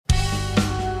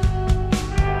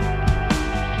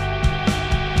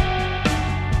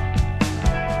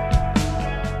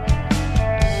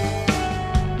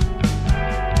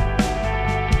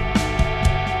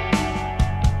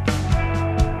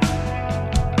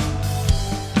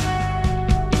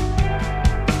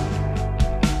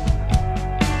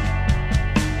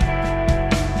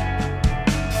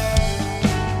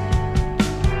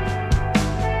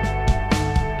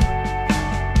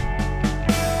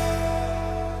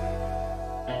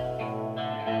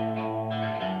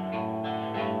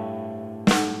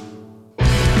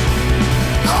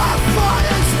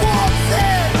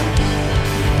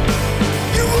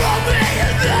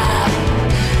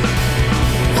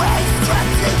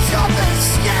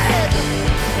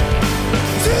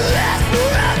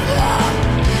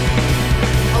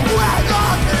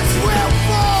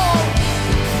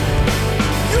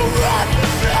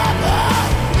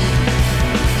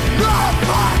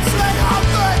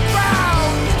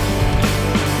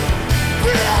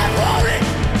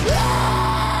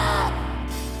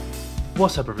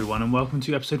What's up, everyone, and welcome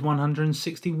to episode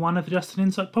 161 of the Just an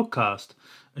Insight podcast,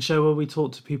 a show where we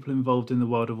talk to people involved in the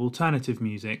world of alternative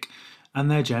music and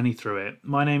their journey through it.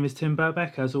 My name is Tim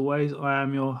Burbeck. As always, I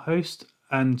am your host,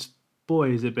 and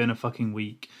boy, has it been a fucking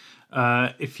week.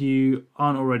 If you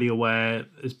aren't already aware,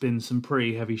 there's been some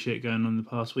pretty heavy shit going on the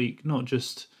past week, not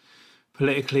just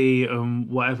politically and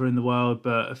whatever in the world,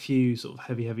 but a few sort of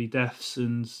heavy deaths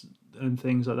and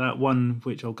things like that. One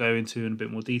which I'll go into in a bit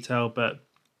more detail, but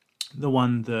the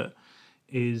one that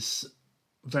is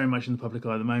very much in the public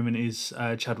eye at the moment is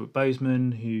Chadwick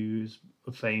Boseman, who's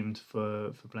famed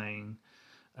for playing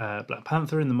Black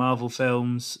Panther in the Marvel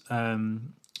films.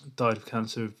 Died of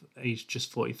cancer, aged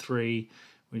just 43,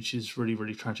 which is really,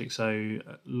 really tragic. So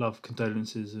love,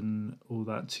 condolences and all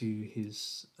that to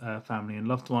his family and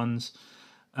loved ones.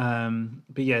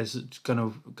 But yeah, it's going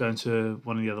to go into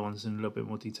one of the other ones in a little bit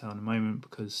more detail in a moment,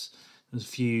 because there's a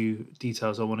few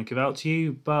details I want to give out to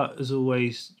you. But as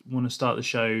always, I want to start the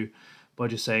show by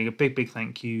just saying a big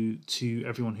thank you to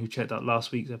everyone who checked out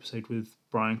last week's episode with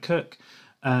Brian Cook.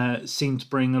 Seemed to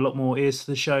bring a lot more ears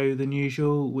to the show than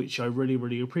usual, which I really,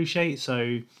 really appreciate.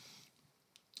 So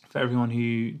for everyone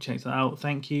who checked that out,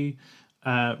 thank you.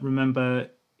 Remember,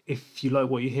 if you like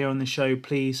what you hear on the show,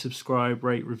 please subscribe,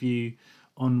 rate, review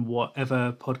on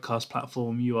whatever podcast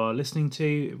platform you are listening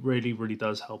to. It really, really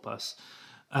does help us.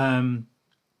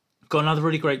 Got another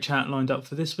really great chat lined up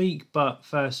for this week, but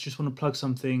first just want to plug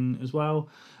something as well.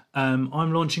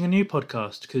 I'm launching a new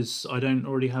podcast because I don't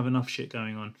already have enough shit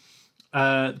going on.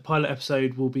 The pilot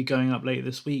episode will be going up later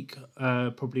this week,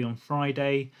 probably on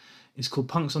Friday. It's called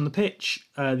Punks on the Pitch.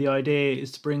 The idea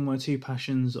is to bring my two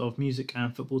passions of music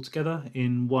and football together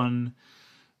in one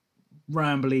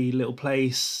rambly little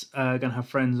place. Gonna have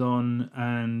friends on,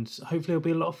 and hopefully it'll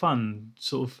be a lot of fun.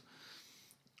 Sort of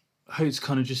hope to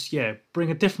kind of just bring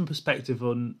a different perspective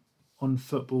on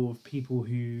football of people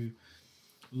who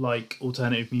like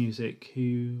alternative music,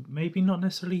 who maybe not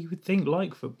necessarily would think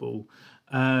like football.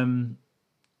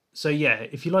 So yeah,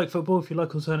 if you like football, if you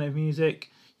like alternative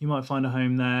music, you might find a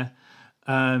home there.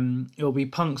 It'll be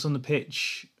Punks on the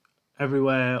Pitch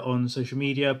everywhere on social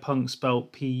media. Punk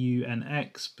spelled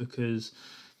Punx, because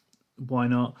why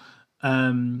not?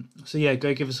 So yeah,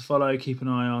 go give us a follow. Keep an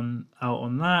eye out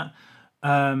on that.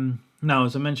 Now,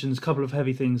 as I mentioned, there's a couple of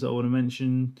heavy things that I want to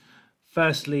mention.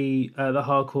 Firstly, the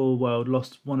hardcore world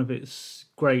lost one of its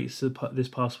greats this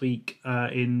past week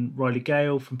in Riley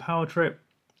Gale from Power Trip.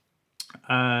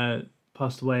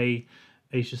 Passed away,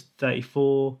 aged just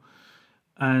 34.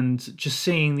 And just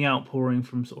seeing the outpouring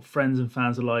from sort of friends and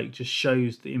fans alike just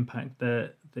shows the impact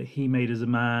that he made as a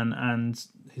man and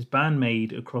his band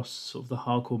made across sort of the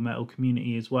hardcore metal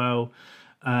community as well.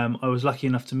 I was lucky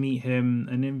enough to meet him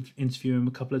and interview him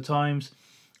a couple of times,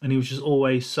 and he was just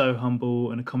always so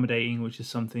humble and accommodating, which is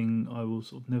something I will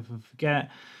sort of never forget.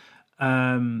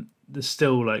 There's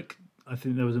still, I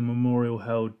think there was a memorial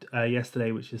held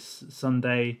yesterday, which is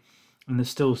Sunday, and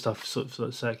there's still stuff sort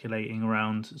of circulating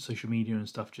around social media and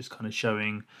stuff, just kind of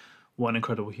showing what an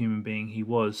incredible human being he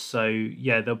was. So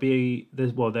yeah, there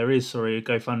is a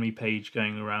GoFundMe page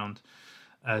going around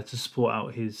to support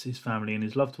out his family and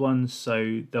his loved ones.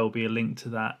 So there'll be a link to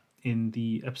that in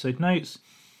the episode notes.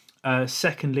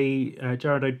 Secondly,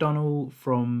 Jared O'Donnell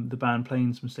from the band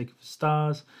Planes Mistaken for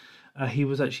Stars. He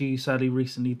was actually sadly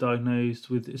recently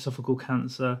diagnosed with esophageal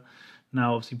cancer.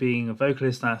 Now, obviously, being a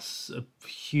vocalist, that's a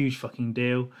huge fucking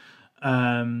deal.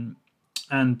 And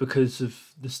because of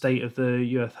the state of the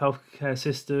US healthcare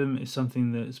system, it's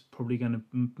something that's probably going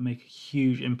to make a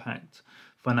huge impact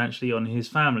financially on his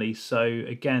family. So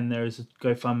again, there is a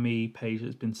GoFundMe page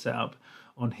that's been set up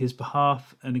on his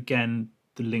behalf, and again,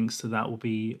 the links to that will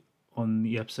be on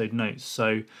the episode notes.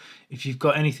 So if you've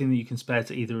got anything that you can spare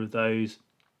to either of those,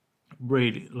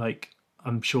 really,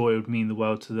 I'm sure it would mean the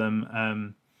world to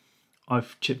them.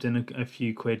 I've chipped in a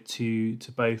few quid to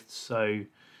both, so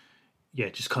yeah,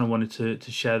 just kind of wanted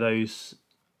to share those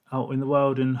out in the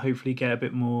world and hopefully get a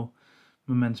bit more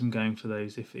momentum going for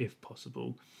those if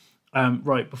possible.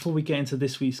 Right, before we get into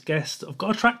this week's guest, I've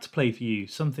got a track to play for you,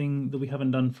 something that we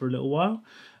haven't done for a little while.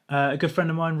 A good friend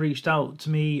of mine reached out to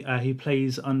me. He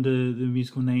plays under the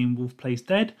musical name Wolf Plays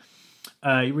Dead.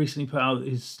 He recently put out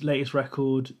his latest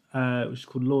record, which is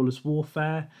called Lawless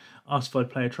Warfare. Asked if I'd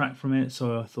play a track from it,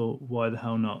 so I thought, why the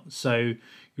hell not? So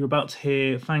you're about to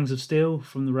hear Fangs of Steel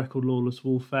from the record Lawless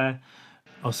Warfare.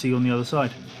 I'll see you on the other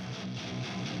side.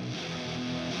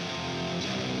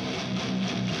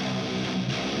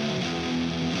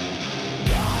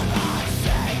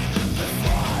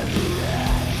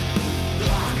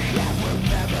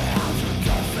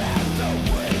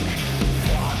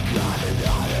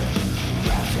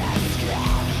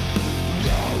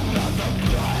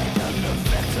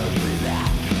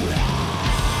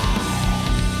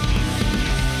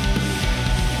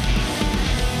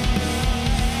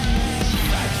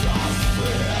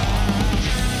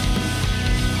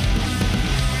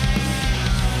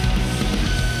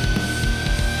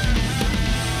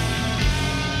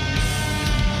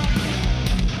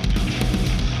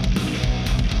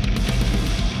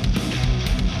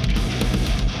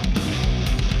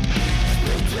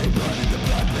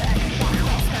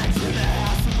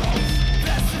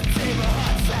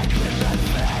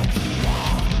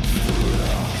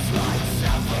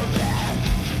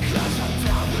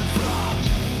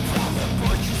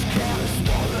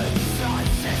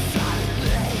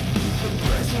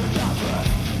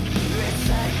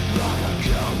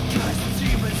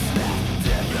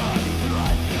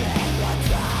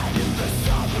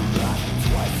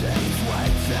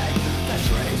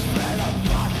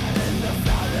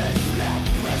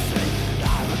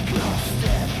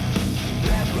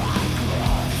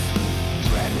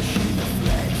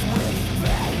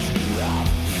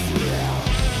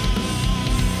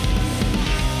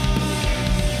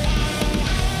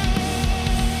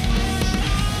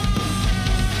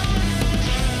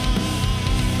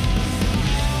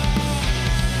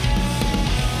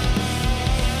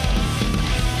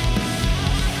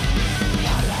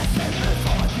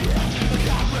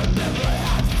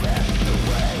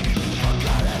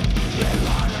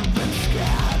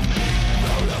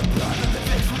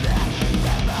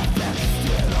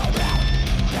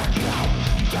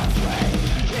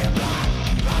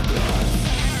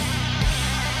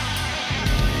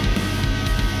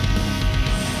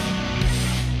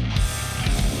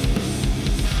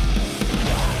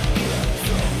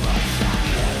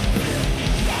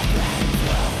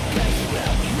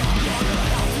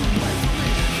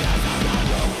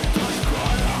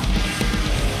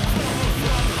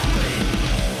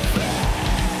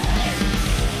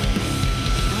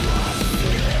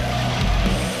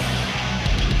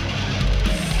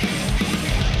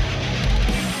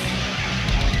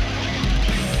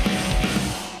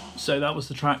 So that was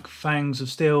the track Fangs of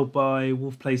Steel by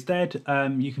Wolf Plays Dead.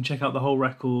 You can check out the whole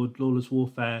record, Lawless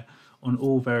Warfare, on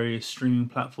all various streaming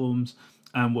platforms,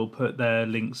 and we'll put their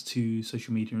links to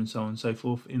social media and so on and so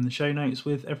forth in the show notes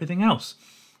with everything else.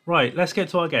 Right, let's get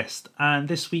to our guest. And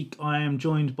this week I am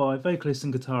joined by vocalist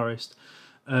and guitarist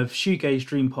of shoegaze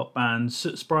dream pop band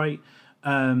Soot Sprite,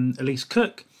 Elise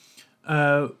Cook.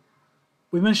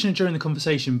 We mentioned it during the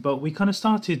conversation, but we kind of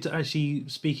started actually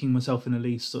speaking, myself and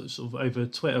Elise, sort of over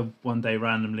Twitter one day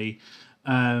randomly.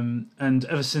 And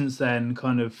ever since then,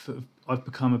 kind of, I've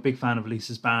become a big fan of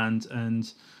Elise's band,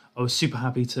 and I was super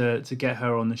happy to get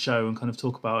her on the show and kind of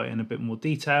talk about it in a bit more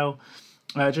detail.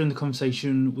 During the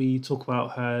conversation, we talk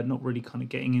about her not really kind of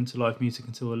getting into live music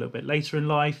until a little bit later in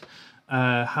life,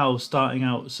 how starting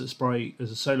out Soot Sprite as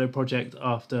a solo project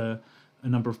after a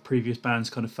number of previous bands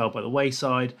kind of fell by the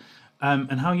wayside,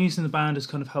 and how using the band has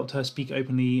kind of helped her speak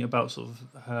openly about sort of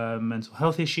her mental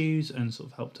health issues and sort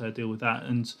of helped her deal with that,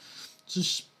 and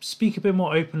just speak a bit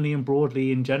more openly and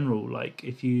broadly in general. Like,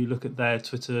 if you look at their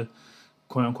Twitter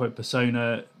quote-unquote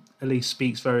persona, Elise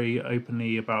speaks very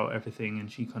openly about everything,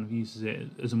 and she kind of uses it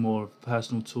as a more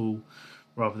personal tool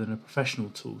rather than a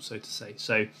professional tool, so to say.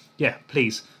 So, yeah,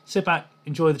 please sit back,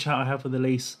 enjoy the chat I have with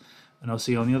Elise, and I'll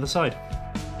see you on the other side.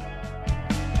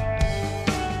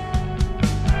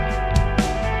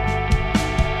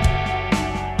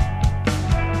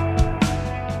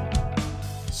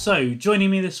 So,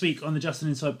 joining me this week on the Just an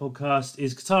Insight podcast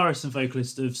is guitarist and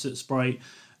vocalist of Soot Sprite,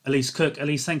 Elise Cook.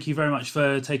 Elise, thank you very much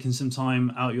for taking some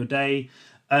time out your day.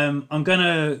 I'm going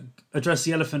to address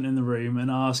the elephant in the room and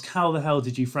ask, how the hell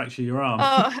did you fracture your arm?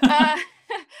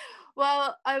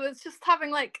 Well, I was just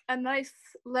having like a nice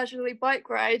leisurely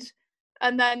bike ride,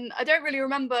 and then I don't really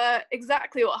remember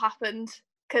exactly what happened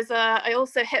because I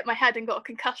also hit my head and got a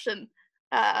concussion.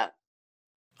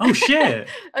 Oh shit!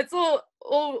 It's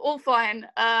all fine.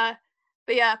 But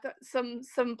yeah,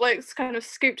 some blokes kind of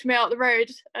scooped me out the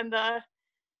road, and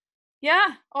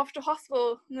off to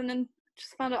hospital, and then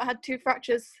just found out I had 2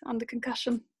 fractures and a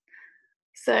concussion.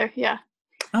 So yeah.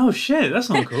 Oh shit, that's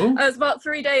not cool. I was about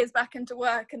 3 days back into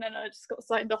work, and then I just got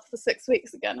signed off for 6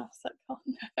 weeks again. I was like, oh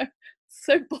no,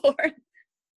 so boring.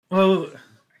 Well,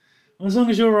 as long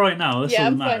as you're all right now, that's all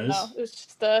that matters. Yeah, I'm fine now. It was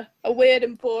just a weird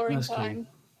and boring time.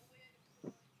 Cool.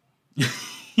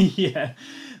 Yeah,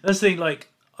 that's the thing. Like,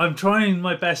 I'm trying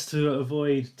my best to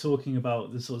avoid talking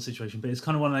about this sort of situation, but it's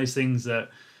kind of one of those things that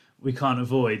we can't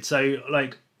avoid. So,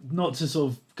 like, not to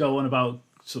sort of go on about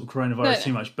sort of coronavirus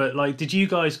too much, but like, did you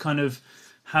guys kind of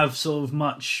have sort of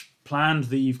much planned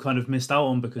that you've kind of missed out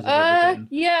on because of everything?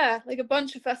 Yeah, like a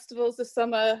bunch of festivals this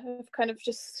summer have kind of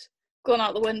just gone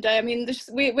out the window. I mean,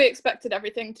 we expected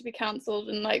everything to be cancelled,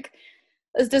 and like,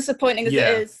 as disappointing as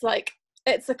it is, like,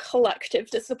 it's a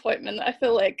collective disappointment. I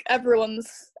feel like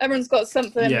everyone's got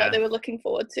something that they were looking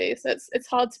forward to. So it's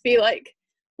hard to be like,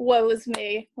 woe is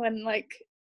me, when like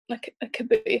it could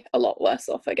be a lot worse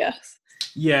off, I guess.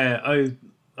 Yeah,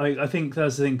 I think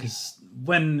that's the thing, because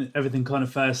when everything kind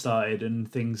of first started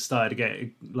and things started to get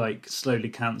like slowly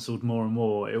cancelled more and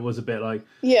more, it was a bit like,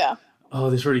 oh,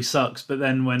 this really sucks. But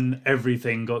then when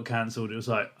everything got cancelled, it was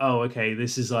like, oh, okay,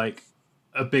 this is like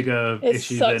a bigger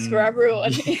issue. It sucks for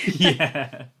everyone.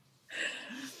 Yeah.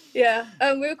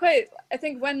 We were quite, I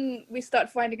think when we started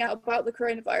finding out about the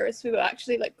coronavirus, we were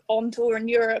actually like on tour in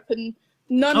Europe, and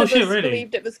none of us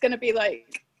believed it was going to be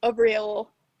like a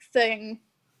real thing,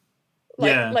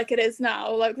 like it is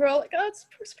now. Like, we're all like, oh,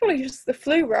 it's probably just the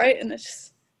flu, right? And it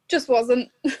just wasn't.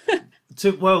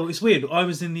 Well, it's weird. I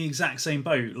was in the exact same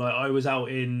boat. Like, I was out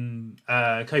in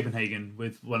Copenhagen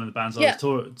with one of the bands I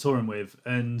was touring with,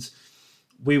 and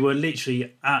we were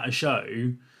literally at a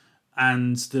show,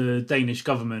 and the Danish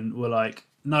government were like,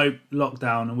 no,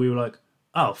 lockdown, and we were like,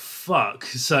 oh fuck.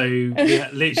 So we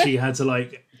literally had to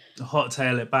like hot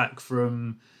tail it back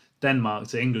from Denmark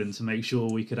to England to make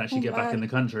sure we could actually get back in the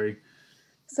country.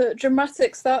 So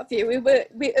dramatic start for you.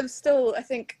 It was still, I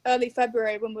think, early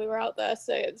February when we were out there,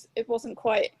 so it wasn't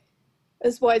quite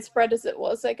as widespread as it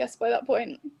was, I guess, by that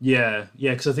point. Yeah,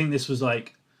 because I think this was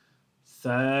like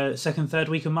third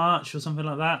week of March or something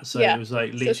like that. So it was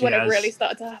like literally, so it's when it really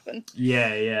started to happen.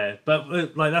 Yeah.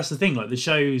 But like, that's the thing. Like, the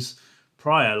shows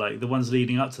prior, like the ones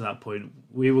leading up to that point,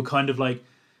 we were kind of like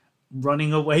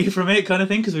running away from it, kind of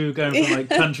thing, because we were going from like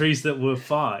countries that were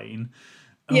fine.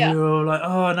 And we were all like,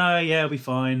 oh no, it'll be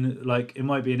fine. Like, it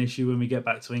might be an issue when we get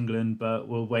back to England, but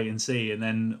we'll wait and see. And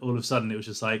then all of a sudden, it was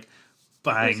just like,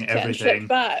 bang, everything.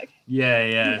 Back.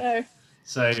 Yeah.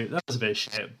 So that was a bit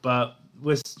shit, but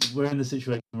we're in the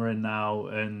situation we're in now,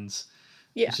 and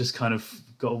it's just kind of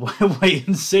got to wait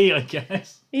and see, I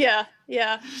guess. Yeah.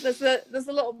 There's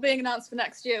a lot being announced for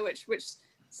next year, which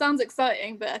sounds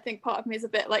exciting, but I think part of me is a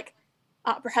bit like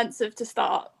apprehensive to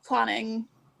start planning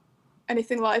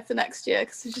anything live for next year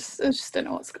because I just don't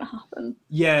know what's going to happen.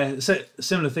 Yeah, so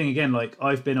similar thing again. Like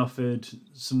I've been offered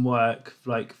some work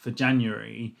like for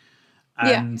January,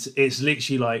 and it's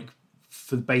literally like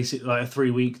for basic like a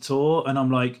 3-week tour, and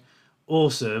I'm like,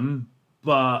 awesome,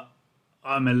 but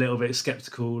I'm a little bit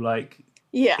skeptical. Like,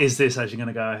 is this actually going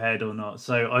to go ahead or not?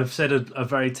 So I've said a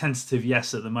very tentative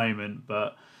yes at the moment,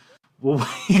 but we'll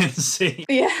wait and see.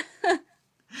 Yeah.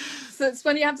 So it's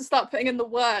when you have to start putting in the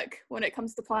work when it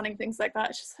comes to planning things like that.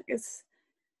 It's just like,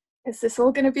 is this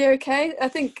all going to be okay? I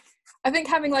think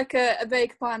having like a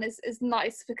vague plan is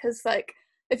nice because like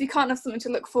if you can't have something to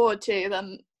look forward to,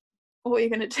 then what are you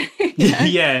going to do? You know?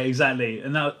 Yeah, exactly.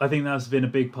 And I think that's been a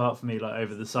big part for me. Like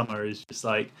over the summer, is just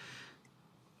like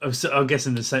I'm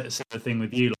guessing the same thing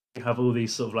with you. Like, you have all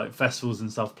these sort of like festivals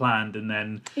and stuff planned, and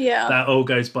then that all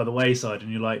goes by the wayside,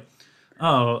 and you're like,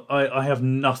 oh, I have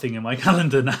nothing in my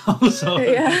calendar now. So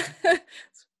yeah,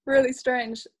 it's really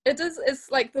strange. It does. It's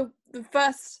like the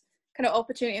first kind of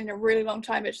opportunity in a really long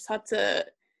time. It just had to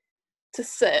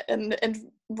sit and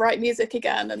write music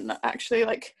again and actually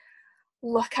like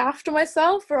look after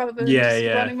myself rather than just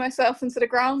running myself into the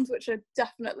ground, which I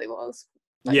definitely was.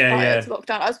 Like prior to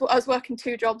lockdown, I was working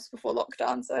 2 jobs before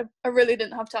lockdown, so I really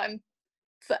didn't have time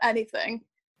for anything.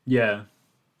 Yeah.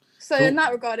 So in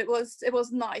that regard, it was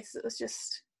nice. It was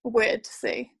just weird to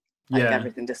see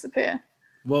everything disappear.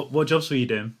 What jobs were you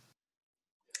doing?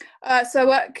 So I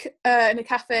work in a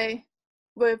cafe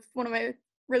with one of my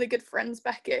really good friends,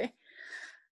 Becky.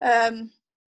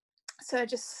 So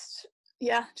just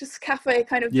cafe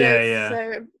kind of days.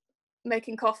 So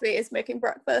making coffee is making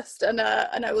breakfast, and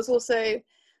I was also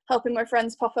helping my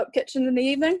friends pop up kitchen in the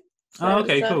evening. So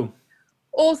cool.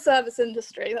 All service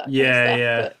industry, that kind of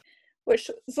stuff, but,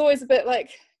 which is always a bit like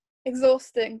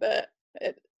exhausting, but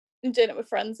doing it with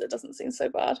friends, it doesn't seem so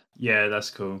bad. Yeah,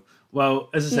 that's cool. Well,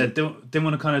 as I said, didn't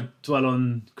want to kind of dwell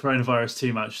on coronavirus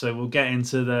too much, so we'll get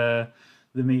into the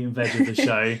meat and veg of the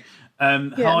show.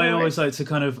 How I always like to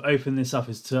kind of open this up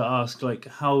is to ask like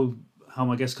how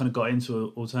my guest kind of got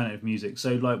into alternative music.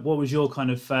 So like, what was your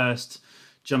kind of first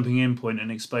jumping in point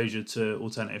and exposure to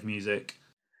alternative music?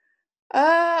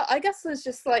 I guess it was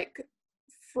just like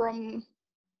from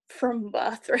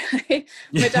birth, really.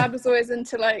 My dad was always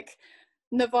into like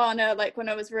Nirvana. Like when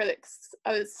I was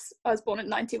I was born in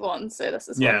 91, so this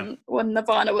is when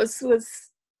Nirvana was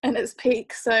in its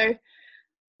peak. So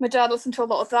my dad listened to a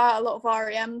lot of that, a lot of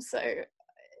REM. So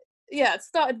yeah, it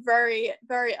started very,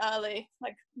 very early,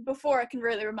 like before I can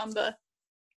really remember.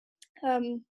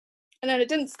 And then it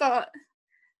didn't start.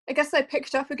 I guess I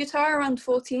picked up a guitar around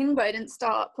 14, but I didn't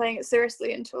start playing it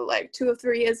seriously until like 2 or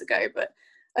 3 years ago. But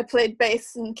I played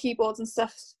bass and keyboards and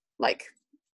stuff like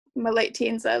my late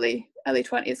teens, early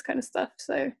 20s kind of stuff.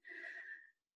 So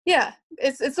yeah,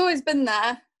 it's always been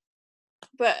there,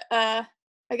 but I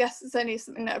guess it's only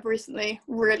something that I've recently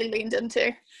really leaned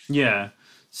into. Yeah.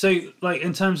 So like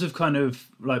in terms of kind of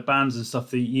like bands and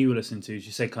stuff that you were listening to,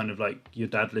 you said kind of like your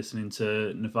dad listening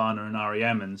to Nirvana and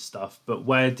REM and stuff, but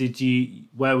where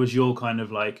was your kind of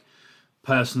like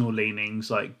personal leanings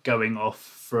like going off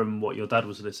from what your dad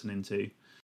was listening to?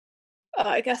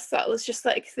 I guess that was just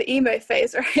like the emo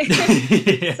phase,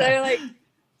 right? So like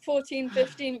 14,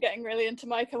 15, getting really into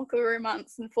My Chemical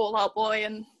Romance and Fall Out Boy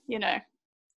and, you know,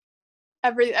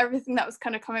 everything that was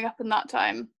kind of coming up in that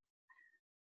time.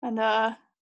 And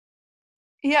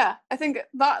yeah, I think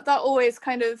that always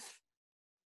kind of,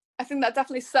 I think that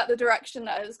definitely set the direction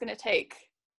that I was going to take.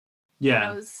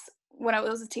 Yeah. When I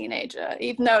was a teenager,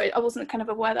 even though I wasn't kind of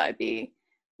aware that I'd be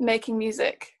making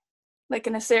music like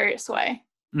in a serious way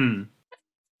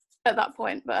at that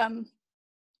point. But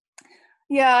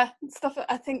yeah, stuff.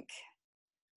 I think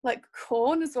like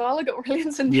Korn as well. I got really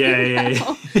into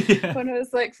now when I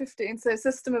was like 15. So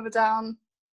System of a Down.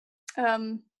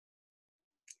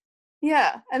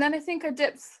 Yeah, and then I think I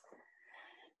dipped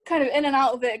kind of in and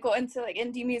out of it, got into like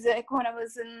indie music when I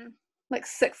was in like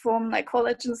sixth form, like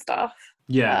college and stuff.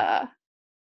 Yeah.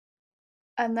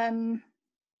 And then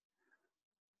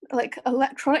like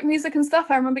electronic music and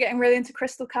stuff. I remember getting really into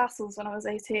Crystal Castles when I was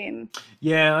 18.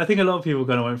 Yeah, I think a lot of people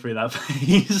kind of went through that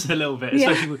phase a little bit,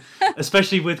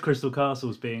 especially with Crystal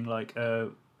Castles being like a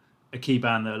key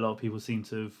band that a lot of people seem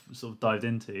to have sort of dived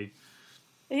into.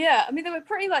 Yeah, I mean, they were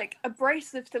pretty, like,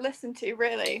 abrasive to listen to,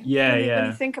 really. Yeah, when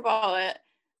you think about it.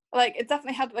 Like, it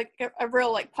definitely had, like, a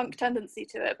real, like, punk tendency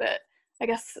to it, but I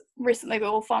guess recently we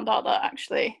all found out that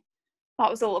actually that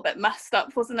was all a bit messed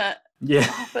up, wasn't it? Yeah. What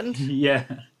happened? Yeah.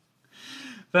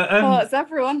 But, it's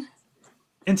everyone.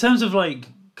 In terms of, like,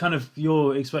 kind of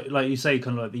your like you say,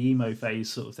 kind of like the emo phase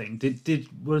sort of thing.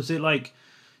 Was it like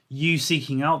you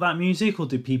seeking out that music, or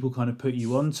did people kind of put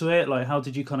you onto it? Like, how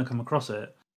did you kind of come across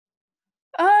it?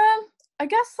 I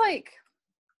guess like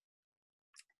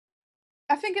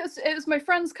I think it was my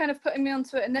friends kind of putting me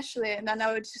onto it initially, and then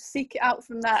I would just seek it out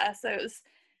from there. So it was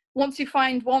once you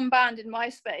find one band in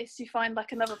MySpace, you find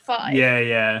like another 5.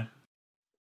 Yeah.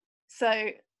 So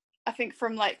I think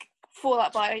from like Fall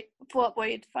Out Boy,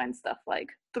 you'd find stuff like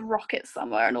The Rocket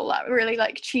somewhere and all that really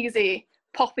like cheesy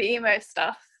poppy emo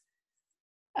stuff,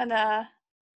 and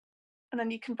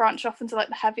then you can branch off into like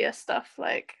the heavier stuff,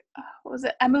 like what was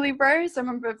it, Emily Rose? I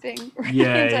remember being really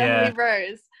into Emily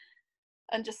Rose,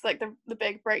 and just like the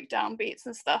big breakdown beats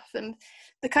and stuff, and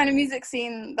the kind of music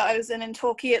scene that I was in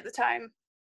Torquay at the time.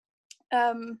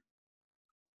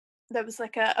 There was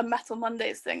like a Metal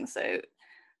Mondays thing, so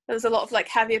there was a lot of like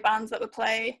heavier bands that would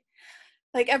play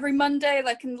like every Monday,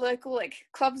 like in local like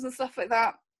clubs and stuff like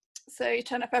that. So you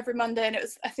turn up every Monday, and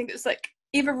I think it was like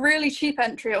either really cheap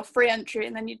entry or free entry,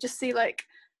 and then you just see like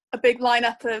a big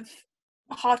lineup of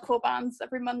hardcore bands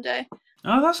every Monday.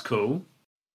 Oh, that's cool.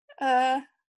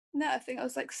 No, I think I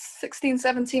was like 16,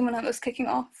 17 when I was kicking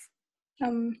off.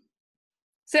 So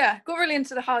yeah, got really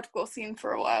into the hardcore scene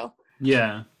for a while.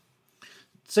 Yeah.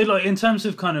 So like in terms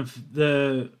of kind of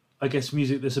the, I guess,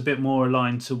 music that's a bit more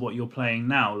aligned to what you're playing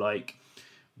now, like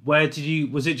was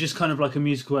it just kind of like a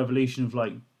musical evolution of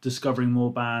like discovering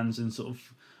more bands and sort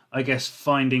of, I guess,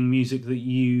 finding music that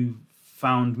you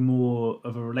found more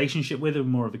of a relationship with or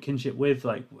more of a kinship with?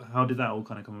 Like, how did that all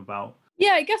kind of come about?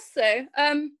 Yeah, I guess so.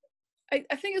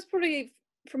 I think it's probably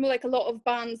from like a lot of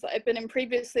bands that I've been in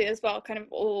previously as well, kind of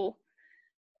all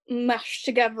mashed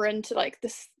together into like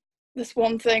this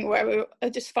one thing where I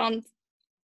just found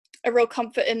a real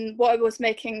comfort in what I was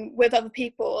making with other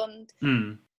people,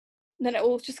 and then it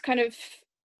all just kind of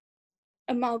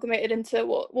amalgamated into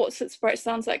what Sits Bright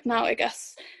sounds like now, I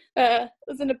guess. I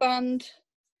was in a band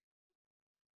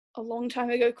a long time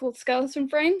ago called Skeleton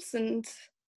Frames, and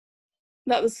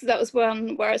that was where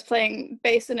I was playing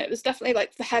bass, and it was definitely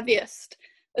like the heaviest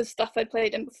of stuff I'd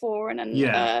played in before. And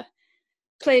then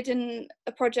played in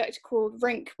a project called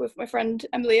Rink with my friend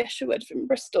Emily Isherwood from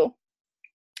Bristol,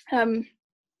 and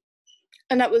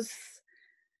that was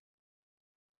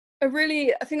I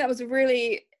think that was a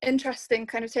really interesting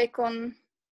kind of take on,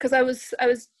 because I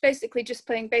was basically just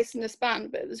playing bass in this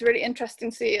band, but it was really interesting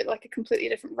to see like a completely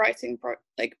different writing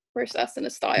process and a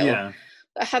style that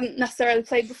I hadn't necessarily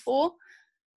played before.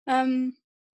 And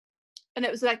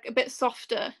it was like a bit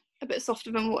softer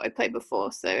than what I played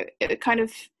before. So it kind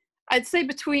of, I'd say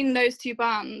between those two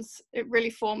bands, it really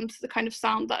formed the kind of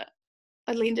sound that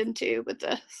I leaned into with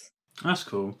this. That's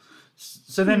cool.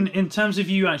 So then in terms of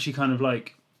you actually kind of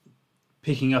like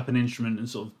picking up an instrument and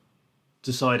sort of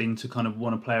deciding to kind of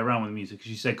want to play around with music,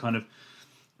 because you said kind of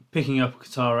picking up a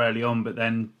guitar early on but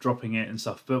then dropping it and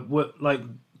stuff, but what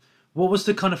was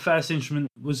the kind of first instrument?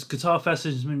 Was guitar first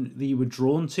instrument that you were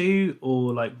drawn to,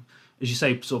 or like, as you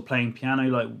say, sort of playing piano?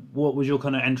 Like, what was your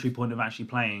kind of entry point of actually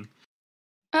playing?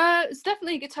 It's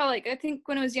definitely guitar. Like, I think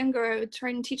when I was younger, I would try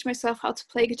and teach myself how to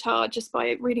play guitar just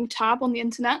by reading tab on the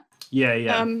internet.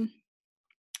 Yeah.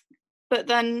 But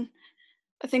then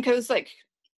I think I was like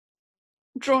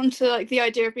drawn to like the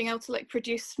idea of being able to like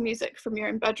produce music from your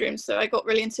own bedroom. So I got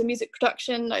really into music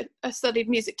production. I studied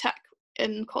music tech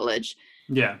in college.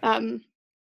 Yeah.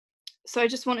 So I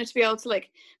just wanted to be able to like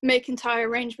make entire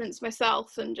arrangements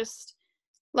myself and just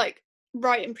like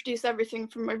write and produce everything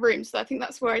from my room. So I think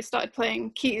that's where I started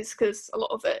playing keys, because a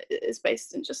lot of it is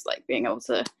based in just like being able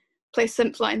to play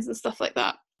synth lines and stuff like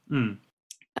that.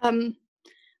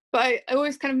 But I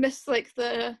always kind of missed like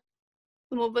the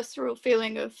more visceral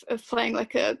feeling of playing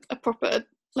like a proper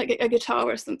like a guitar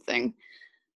or something.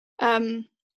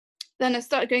 Then I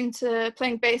started going to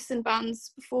playing bass in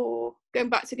bands before going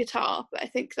back to guitar, but I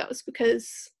think that was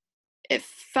because it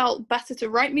felt better to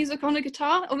write music on a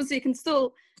guitar. Obviously you can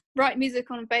still write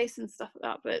music on a bass and stuff like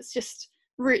that, but it's just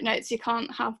root notes, you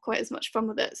can't have quite as much fun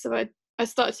with it. So I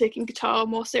started taking guitar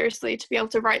more seriously to be able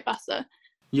to write better.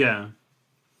 Yeah.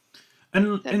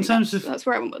 And in terms of, that's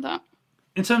where I went with that.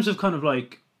 In terms of kind of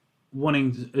like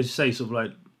wanting to say sort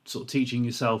of teaching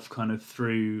yourself kind of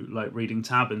through like reading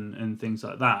tab and things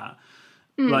like that,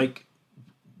 like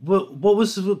what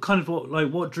was kind of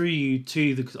what drew you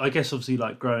to the, I guess obviously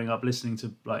like growing up listening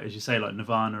to, like as you say, like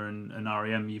Nirvana and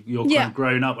R.E.M., you're kind of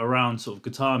grown up around sort of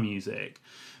guitar music,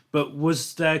 but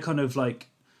was there kind of like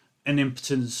an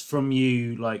impotence from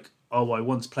you, like, oh, I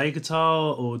want to play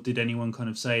guitar, or did anyone kind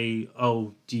of say,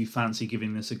 oh, do you fancy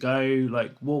giving this a go?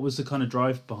 Like, what was the kind of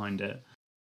drive behind it?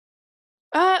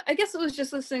 I guess it was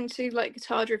just listening to like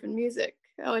guitar driven music.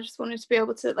 I just wanted to be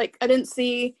able to, like, I didn't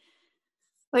see,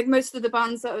 like, most of the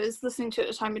bands that I was listening to at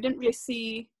the time, I didn't really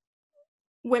see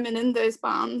women in those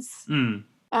bands.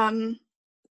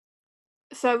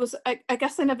 So I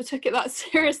guess I never took it that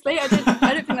seriously. I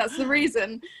don't think that's the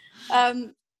reason.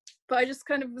 But I just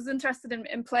kind of was interested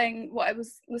in playing what I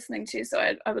was listening to, so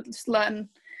I would just learn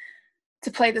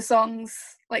to play the songs,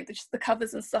 like just the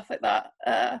covers and stuff like that.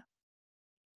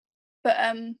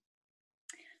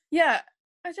 Yeah,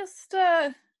 I just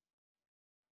I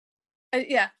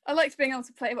liked being able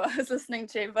to play what I was listening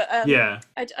to, but I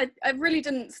really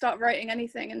didn't start writing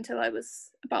anything until I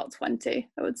was about 20,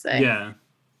 I would say. Yeah.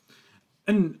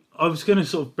 And I was going to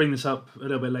sort of bring this up a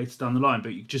little bit later down the line,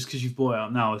 but just because you've brought it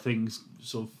up now, I think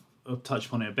sort of I'll touch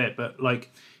upon it a bit. But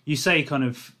like you say, kind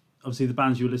of obviously the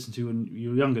bands you were listening to when you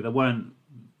were younger, there weren't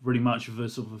really much of a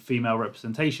sort of a female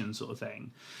representation sort of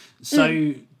thing.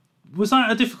 So was that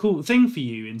a difficult thing for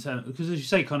you in terms, because as you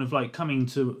say, kind of like coming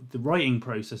to the writing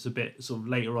process a bit sort of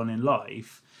later on in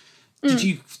life? Did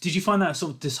you find that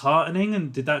sort of disheartening,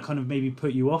 and did that kind of maybe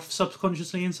put you off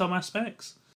subconsciously in some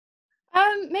aspects?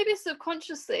 Maybe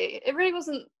subconsciously. It really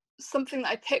wasn't something that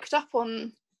I picked up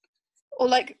on, or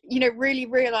like, you know, really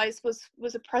realized was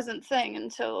a present thing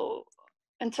until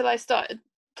I started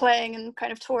playing and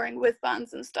kind of touring with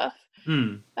bands and stuff.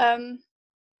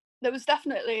 There was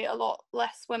definitely a lot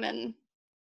less women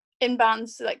in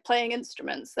bands, like playing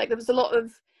instruments. Like there was a lot of,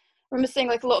 I remember seeing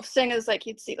like a lot of singers, like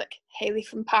you'd see like Hayley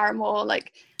from Paramore,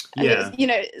 like, and it was, you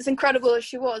know, as incredible as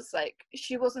she was, like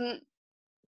she wasn't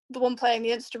the one playing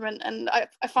the instrument. And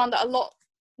I found that a lot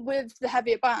with the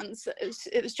heavier bands,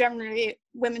 it was generally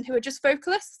women who were just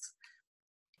vocalists,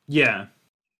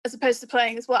 as opposed to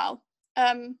playing as well.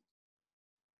 So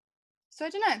I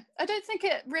don't know, I don't think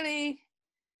it really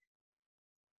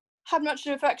had much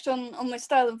of an effect on my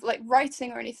style of like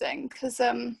writing or anything, because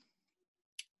I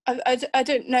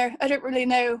don't know, I don't really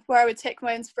know where I would take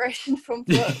my inspiration from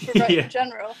for writing in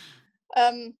general.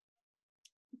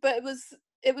 But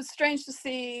it was strange to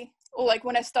see, or like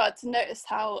when I started to notice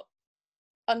how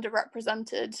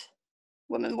underrepresented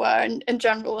women were in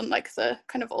general in like the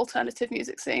kind of alternative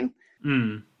music scene.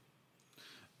 And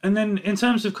then in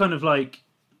terms of kind of like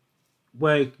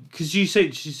where, because you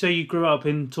say you grew up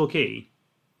in Torquay?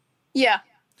 Yeah.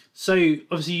 So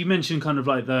obviously you mentioned kind of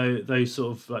like those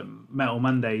sort of like Metal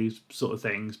Mondays sort of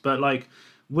things, but like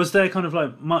was there kind of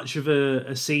like much of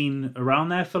a scene around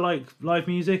there for like live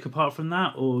music apart from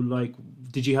that, or like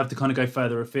did you have to kind of go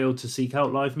further afield to seek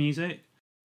out live music?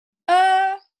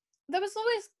 There was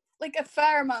always like a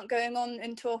fair amount going on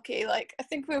in Torquay. Like I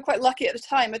think we were quite lucky at the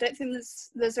time. I don't think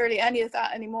there's really any of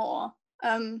that anymore.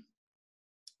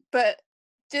 But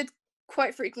did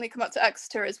quite frequently come up to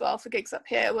Exeter as well for gigs up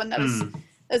here when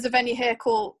there's a venue here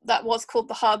called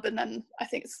the Hub, and then I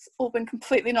think it's all been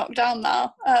completely knocked down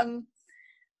now.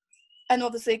 And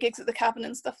obviously gigs at the Cabin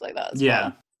and stuff like that as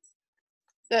well.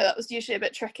 So that was usually a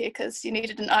bit tricky because you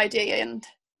needed an ID, and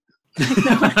no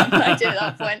one had an ID at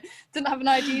that point. Didn't have an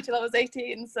ID till I was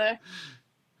 18, so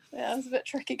yeah, it was a bit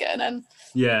tricky getting in.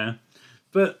 Yeah,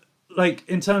 but like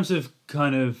in terms of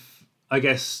kind of, I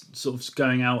guess, sort of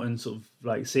going out and sort of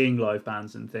like seeing live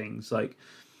bands and things, like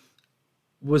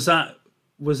was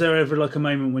there ever like a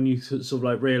moment when you sort of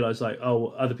like realised like,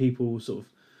 oh, other people sort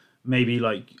of maybe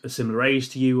like a similar age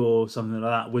to you or something like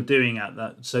that were doing at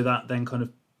that, so that then kind of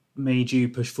made you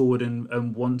push forward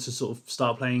and want to sort of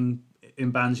start playing in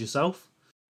bands yourself?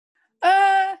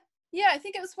 Yeah, I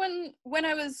think it was when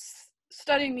I was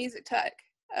studying music tech.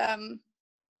 I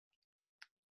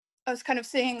was kind of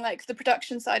seeing like the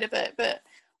production side of it, but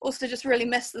also just really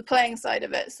missed the playing side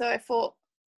of it. So I thought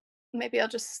maybe I'll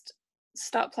just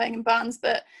start playing in bands.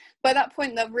 But by that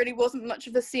point, there really wasn't much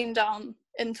of a scene down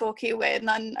in Torquay way, and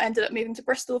then I ended up moving to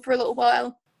Bristol for a little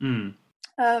while. And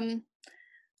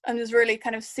was really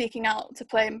kind of seeking out to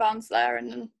play in bands there,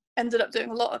 and ended up doing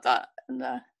a lot of that. And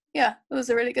it was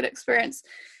a really good experience.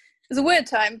 It was a weird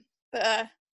time, but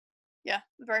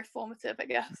very formative, I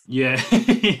guess. Yeah.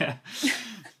 Yeah.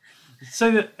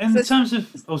 So in terms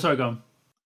of, sorry, go on.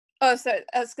 Oh, so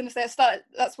I was going to say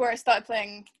that's where I started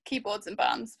playing keyboards in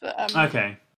bands, but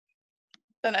okay.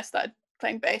 Then I started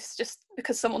playing bass just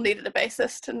because someone needed a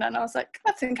bassist, and then I was like,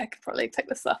 I think I could probably take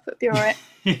this up, it'd be all right.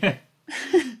 Yeah.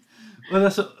 Well,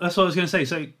 that's what I was going to say.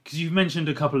 So, because you've mentioned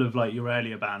a couple of like your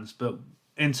earlier bands, but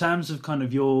in terms of kind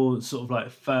of your sort of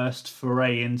like first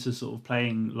foray into sort of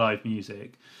playing live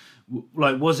music,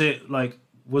 like was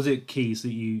it Keys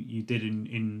that you did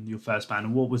in your first band,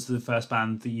 and what was the first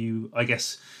band that you, I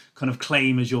guess, kind of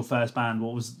claim as your first band?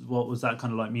 What was that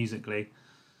kind of like musically?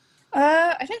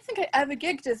 I don't think I ever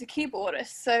gigged as a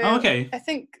keyboardist, so okay. I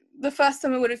think the first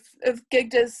time I would have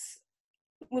gigged as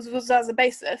was as a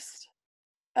bassist.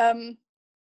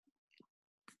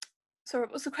 Sorry,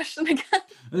 what was the question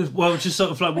again? Well, just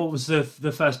sort of like, what was the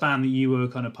first band that you were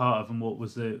kind of part of, and what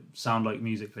was the sound like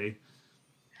musically?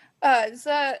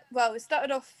 Well, it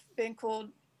started off being called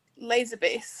Laser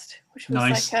Beast, which was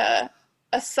nice. like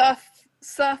a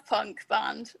surf punk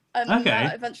band, and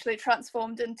that eventually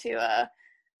transformed into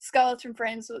Skeleton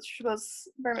Frames, which was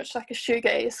very much like a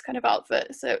shoegaze kind of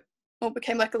outfit. So it all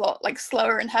became like a lot like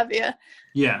slower and heavier.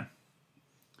 Yeah.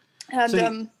 And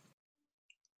so,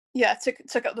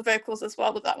 took up the vocals as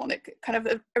well with that one. It kind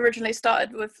of originally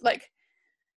started with like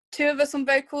two of us on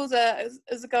vocals, as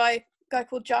a guy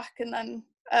called Jack, and then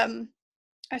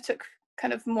I took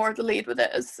kind of more of the lead with it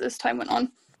as time went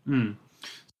on.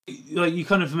 Like you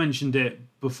kind of mentioned it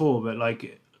before, but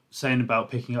like saying about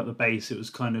picking up the bass, it was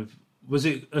kind of, was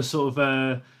it a sort of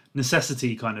a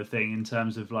necessity kind of thing in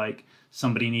terms of like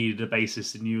somebody needed a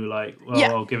bassist and you were like, well,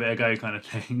 yeah, I'll give it a go kind of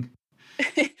thing?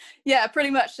 Yeah, pretty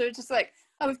much. So just like,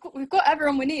 oh, we've got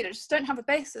everyone we need, I just don't have a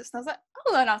bassist. And I was like,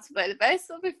 I'll learn how to play the bass,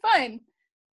 it'll be fine.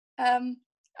 I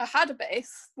had a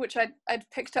bass which I'd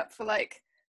picked up for like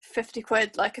 50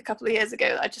 quid like a couple of years ago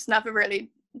that I just never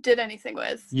really did anything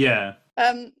with. Yeah.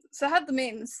 So I had the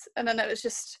means, and then it was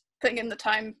just putting in the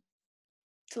time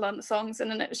to learn the songs, and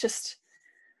then it was just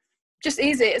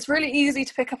easy. It's really easy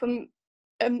to pick up a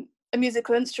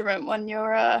musical instrument when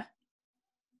you're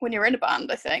in a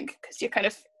band, I think, because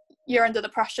you're under the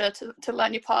pressure to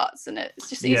learn your parts, and it's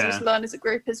just easier to learn as a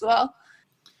group as well.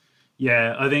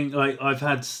 Yeah, I think like I've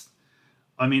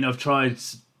tried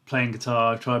playing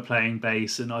guitar, I've tried playing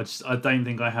bass, and I don't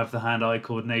think I have the hand-eye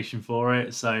coordination for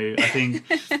it. So I think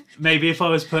maybe if I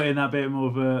was put in that bit more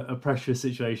of a pressure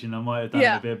situation, I might have done it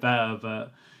a bit better.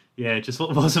 But yeah, just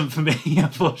what wasn't for me,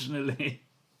 unfortunately.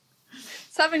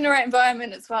 It's having the right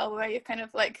environment as well, where you're kind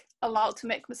of like allowed to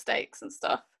make mistakes and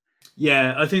stuff.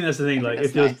 Yeah, I think that's the thing. Like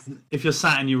if you're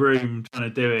sat in your room trying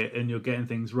to do it and you're getting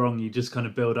things wrong, you just kind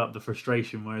of build up the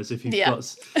frustration. Whereas if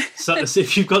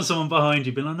you've got someone behind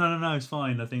you being like, no, it's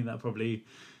fine, I think that probably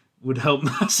would help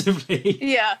massively.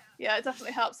 Yeah, it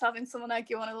definitely helps having someone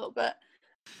egg you on a little bit.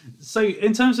 So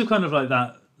in terms of kind of like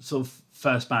that sort of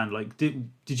first band, like did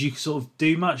you sort of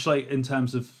do much like in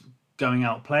terms of going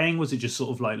out playing? Was it just sort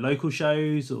of like local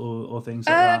shows or things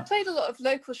like that? I played a lot of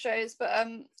local shows, but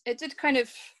it did kind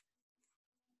of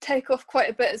take off quite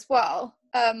a bit as well,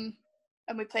 and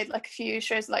we played like a few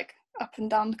shows like up and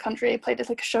down the country. Played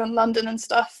like a show in London and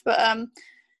stuff, but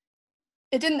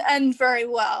it didn't end very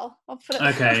well, I'll put it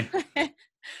okay.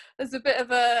 There's a bit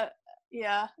of a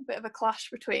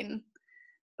clash between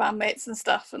bandmates and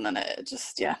stuff, and then it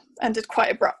just ended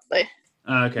quite abruptly.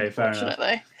 Okay, fair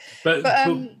enough. But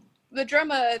the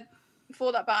drummer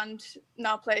for that band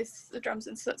now plays the drums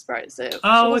in Soot Sprite, so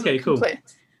okay, cool.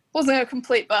 Wasn't a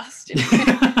complete bust, you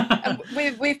know? And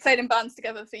we've played in bands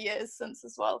together for years since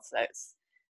as well, so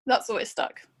that's always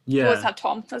stuck. Yeah, always had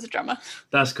Tom as a drummer.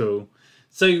 That's cool.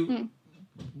 So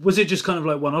was it just kind of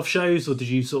like one-off shows, or did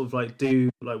you sort of like do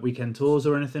like weekend tours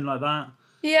or anything like that?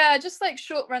 Yeah, just like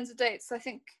short runs of dates. I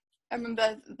think I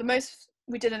remember the most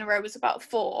we did in a row was about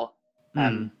 4.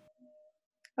 I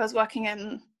was working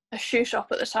in a shoe shop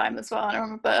at the time as well, and I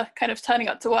remember kind of turning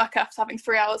up to work after having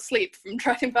 3 hours sleep from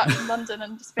driving back from London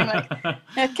and just being like,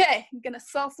 okay, I'm gonna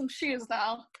sell some shoes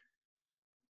now,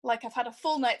 like I've had a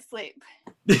full night's sleep.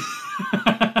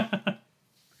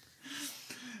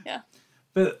 Yeah.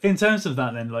 But in terms of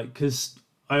that then, like, because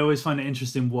I always find it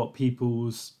interesting what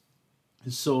people's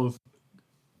sort of,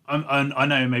 I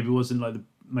know maybe it wasn't like the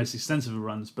most extensive of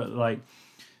runs, but like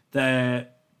their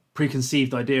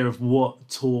preconceived idea of what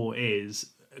tour is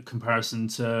in comparison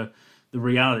to the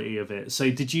reality of it.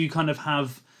 So did you kind of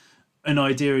have an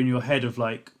idea in your head of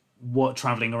like what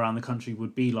traveling around the country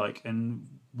would be like, and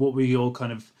what were your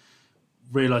kind of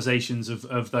realizations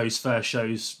of those first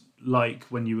shows like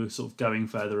when you were sort of going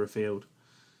further afield?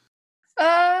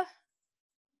 I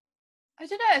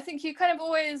don't know. I think you kind of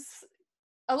always,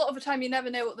 a lot of the time, you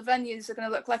never know what the venues are going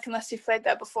to look like unless you've played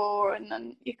there before, and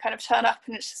then you kind of turn up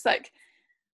and it's just like,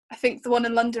 I think the one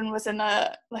in London was in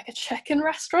a chicken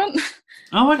restaurant.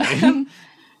 Oh, okay.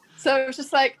 So it was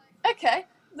just like, okay,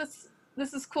 this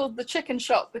is called the Chicken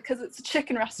Shop because it's a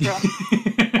chicken restaurant,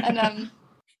 and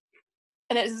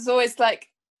it was always like,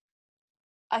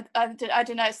 I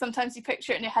don't know. Sometimes you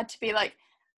picture it in your head to be like,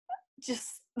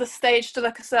 just the stage to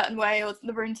look a certain way or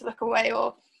the room to look away,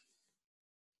 or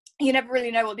you never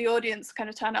really know what the audience kind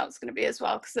of turnout is going to be as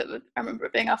well. Because I remember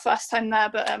it being our first time there,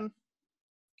 but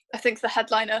I think the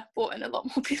headliner brought in a lot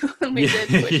more people than we did,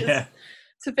 which is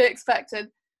to be expected.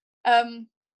 But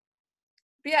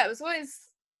yeah, it was always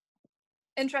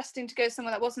interesting to go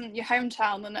somewhere that wasn't your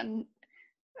hometown and then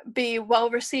be well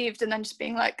received, and then just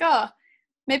being like,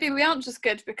 maybe we aren't just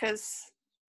good because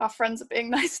our friends are being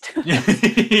nice to us.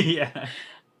 Yeah.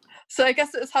 So I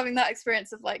guess it was having that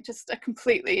experience of like just a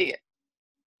completely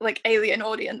like alien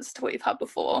audience to what you've had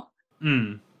before.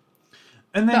 And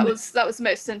then that was the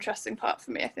most interesting part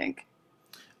for me, I think.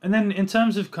 And then in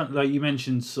terms of kind of, like you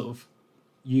mentioned, sort of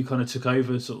you kind of took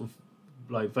over sort of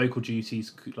like vocal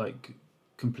duties like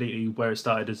completely where it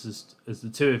started as the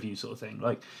two of you sort of thing.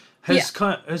 Like has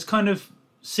kind of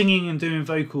singing and doing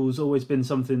vocals always been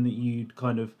something that you'd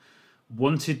kind of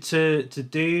wanted to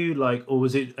do, like, or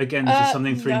was it again just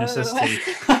something through necessity?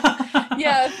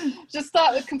 Yeah, just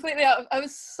started completely out of, I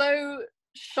was so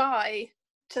shy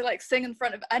to like sing in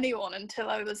front of anyone until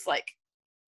I was like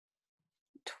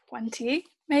 20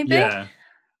 maybe. Yeah.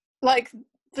 Like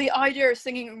the idea of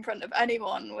singing in front of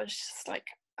anyone was just like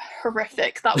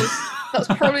horrific. That was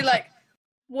probably like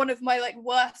one of my like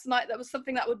worst that was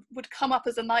something that would come up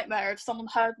as a nightmare if someone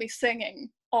heard me singing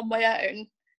on my own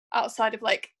outside of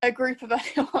like a group of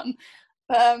anyone.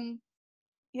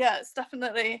 Yeah, it's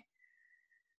definitely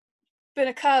been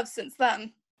a curve since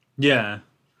then. Yeah.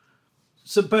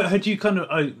 So, but had you kind of,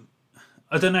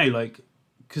 I don't know, like,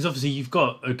 because obviously you've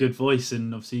got a good voice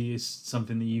and obviously it's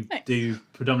something that you do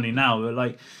predominantly now, but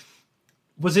like,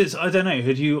 was it, I don't know,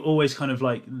 had you always kind of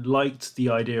like liked the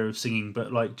idea of singing,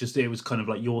 but like just it was kind of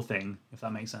like your thing, if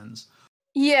that makes sense?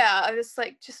 Yeah, I was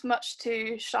like just much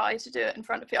too shy to do it in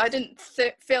front of people. I didn't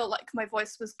feel like my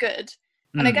voice was good.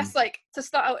 And I guess like to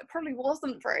start out, it probably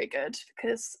wasn't very good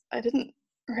because I didn't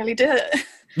really do it.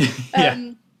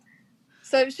 Yeah.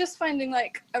 So it was just finding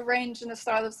like a range and a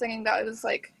style of singing that I was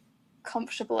like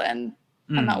comfortable in,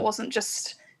 and that wasn't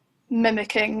just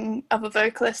mimicking other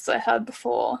vocalists I heard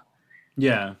before.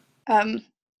 Yeah.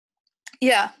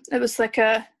 Yeah, it was like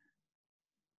and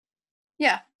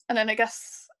then I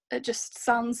guess it just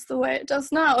sounds the way it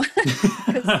does now.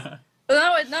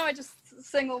 now I just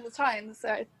sing all the time,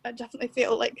 so I definitely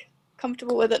feel like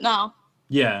comfortable with it now.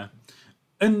 Yeah.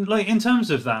 And like in terms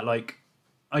of that, like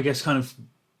I guess kind of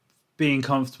being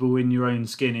comfortable in your own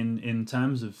skin in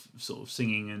terms of sort of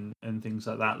singing and things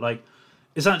like that, like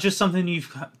is that just something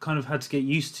you've kind of had to get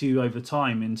used to over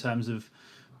time in terms of,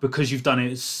 because you've done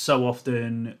it so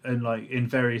often and like in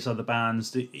various other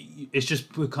bands, it's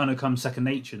just kind of come second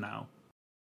nature now?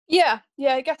 Yeah,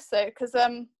 I guess so, because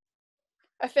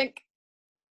I think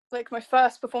like my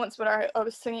first performance when I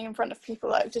was singing in front of people,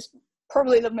 like just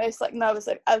probably the most like nervous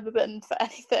I've ever been for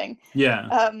anything.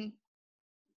 Yeah.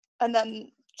 And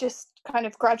then just kind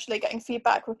of gradually getting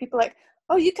feedback where people are like,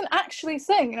 oh, you can actually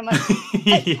sing, and I'm like,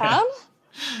 I can.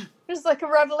 It was like a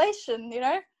revelation, you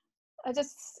know. I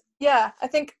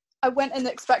think I went in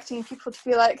expecting people to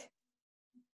be like,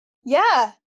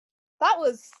 yeah, that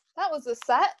was a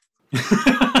set.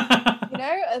 You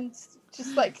know, and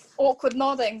just like awkward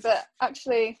nodding, but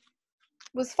actually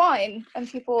was fine, and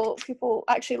people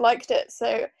actually liked it.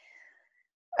 So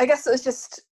I guess it was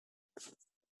just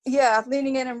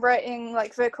leaning in and writing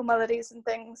like vocal melodies and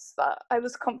things that I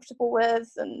was comfortable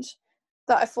with and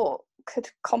that I thought could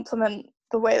complement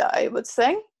the way that I would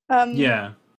sing.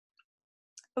 Yeah,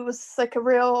 it was like a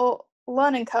real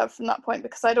learning curve from that point,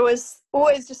 because I'd always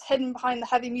just hidden behind the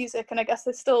heavy music, and I guess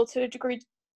I still to a degree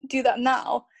do that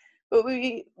now, but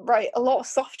we write a lot of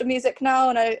softer music now,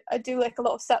 and I do like a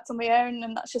lot of sets on my own,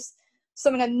 and that's just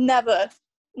something I never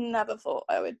thought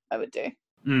I would do.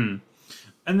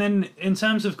 And then in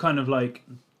terms of kind of like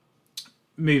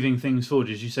moving things forward,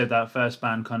 as you said, that first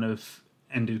band kind of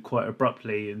ended quite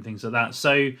abruptly and things like that,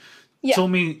 so talk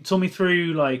me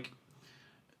through, like,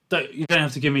 you don't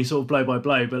have to give me sort of blow by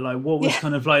blow, but like what was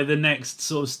kind of like the next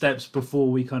sort of steps before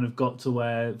we kind of got to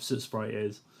where Soot Sprite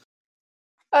is?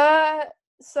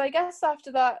 So I guess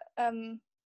after that,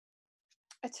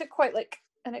 I took quite like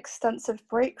an extensive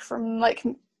break from like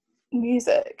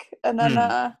music, and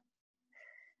then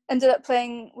ended up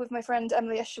playing with my friend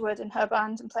Emily Isherwood in her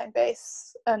band and playing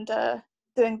bass and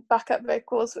doing backup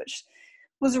vocals, which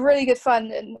was really good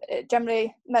fun, and it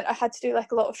generally meant I had to do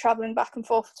like a lot of travelling back and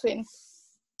forth between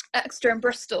Exeter and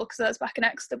Bristol, because I was back in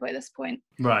Exeter by this point.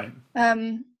 Right.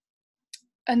 And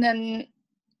then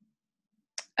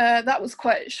that was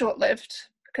quite short-lived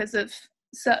because of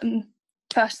certain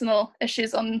personal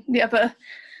issues on the other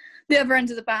end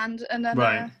of the band, and then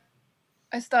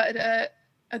I started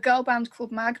a girl band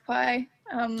called Magpie.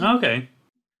 Okay.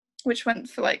 Which went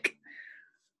for like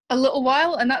a little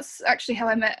while, and that's actually how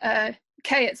I met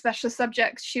Kay at Specialist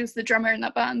Subjects. She was the drummer in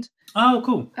that band. Oh,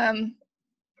 cool.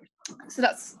 So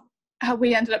that's how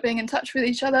we ended up being in touch with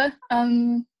each other.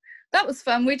 That was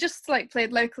fun. We just like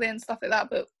played locally and stuff like that,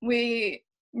 but we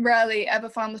rarely ever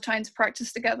found the time to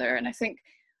practice together. And I think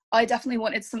I definitely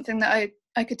wanted something that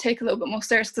I could take a little bit more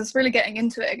serious, because I was really getting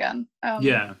into it again.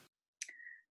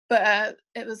 But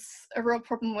it was a real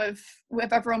problem with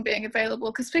everyone being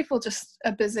available, because people just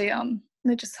are busy.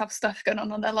 They just have stuff going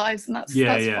on in their lives, and that's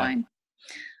fine.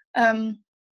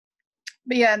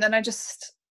 But yeah, and then I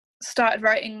just started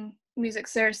writing music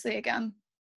seriously again,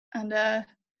 and I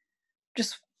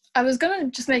was gonna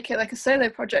just make it like a solo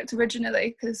project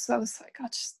originally, because I was like,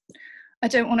 I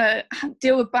don't want to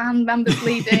deal with band members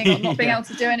leaving or not being able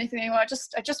to do anything anymore. I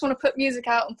just want to put music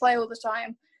out and play all the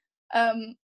time.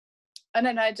 And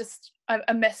then I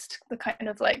missed the kind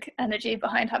of like energy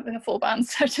behind having a full band,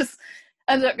 so I just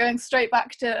ended up going straight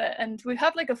back to it. And we've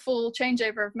had like a full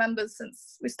changeover of members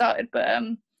since we started, but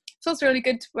so it's really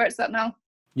good where it's at now.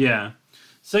 Yeah.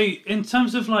 So in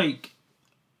terms of like,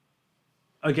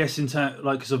 I guess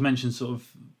like, because I've mentioned sort of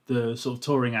the sort of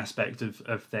touring aspect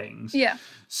of things. Yeah.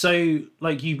 So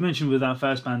like you mentioned with our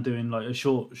first band doing like a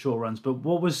short runs, but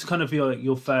what was kind of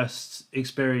your first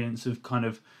experience of kind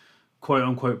of quote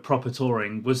unquote proper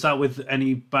touring? Was that with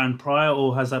any band prior,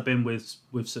 or has that been with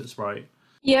Soot Sprite?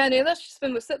 Yeah, no, that's just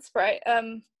been with Soot Sprite.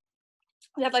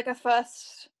 We had like our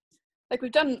first, like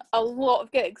we've done a lot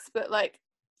of gigs, but like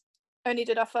only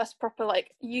did our first proper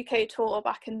like UK tour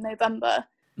back in November.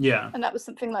 Yeah. And that was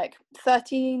something like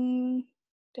 13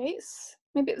 days,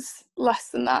 maybe it was less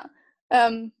than that.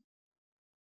 But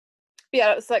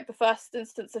yeah, it was like the first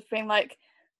instance of being like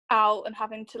out and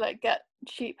having to like get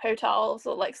cheap hotels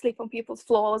or like sleep on people's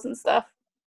floors and stuff.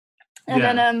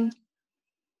 And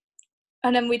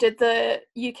then we did the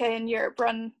UK and Europe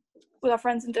run with our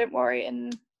friends in Don't Worry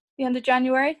in the end of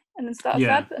January, and then start of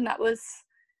Feb, and that was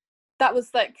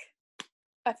like,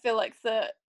 I feel like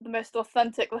the most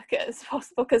authentic look at it as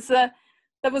possible, because there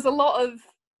was a lot of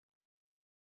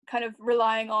kind of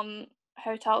relying on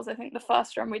hotels. I think the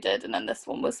first run we did, and then this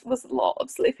one was a lot of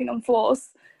sleeping on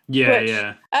floors. Which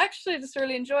I actually just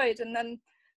really enjoyed. And then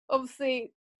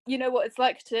obviously, you know what it's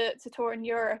like to tour in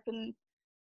Europe, and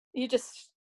you just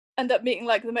end up meeting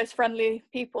like the most friendly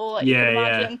people you can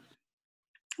imagine.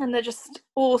 And they're just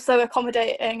all so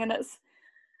accommodating, and it's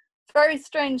very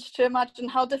strange to imagine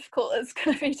how difficult it's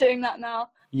going to be doing that now.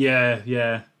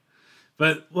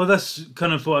 But that's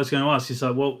kind of what I was going to ask. Is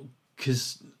like,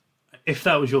 because if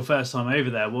that was your first time over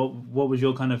there, what was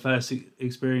your kind of first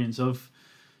experience of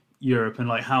Europe, and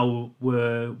like how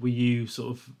were you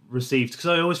sort of received? Because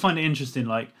I always find it interesting,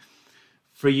 like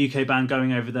for a UK band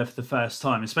going over there for the first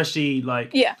time, especially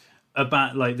like a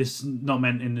band like this, not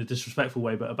meant in a disrespectful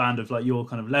way, but a band of like your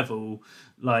kind of level,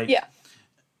 like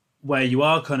where you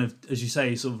are kind of, as you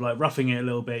say, sort of like roughing it a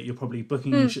little bit. You're probably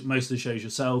booking most of the shows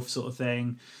yourself, sort of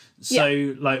thing.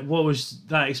 So like, what was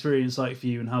that experience like for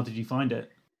you, and how did you find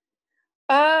it?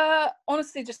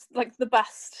 Honestly, just like the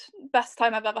best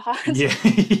time I've ever had.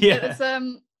 It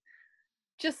was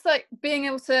just like being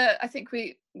able to, I think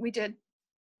we did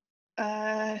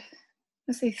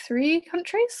let's say 3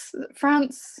 countries: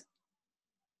 France,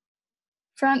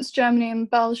 Germany, and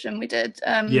Belgium. We did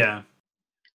and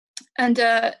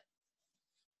I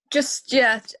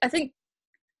think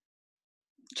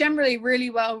generally really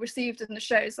well received in the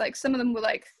shows. Like some of them were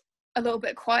like a little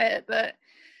bit quiet, but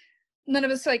none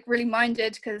of us like really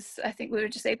minded, because I think we were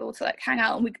just able to like hang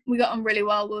out, and we got on really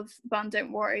well with band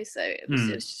Don't Worry. So it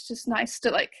was just nice to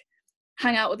like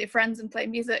hang out with your friends and play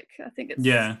music. I think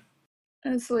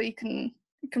that's all you can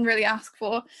really ask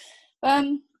for.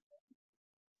 I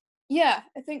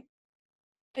think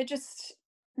it just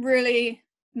really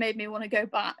made me want to go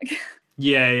back.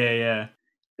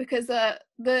 Because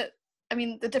the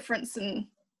difference in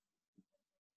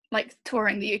like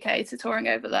touring the UK to touring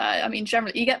over there, I mean,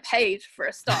 generally you get paid for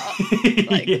a start,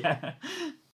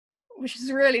 which is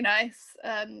really nice.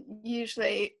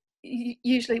 Usually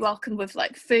welcome with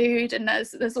like food, and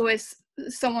there's always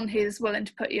someone who's willing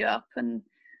to put you up. And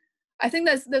I think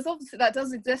there's obviously that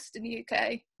does exist in the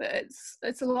UK, but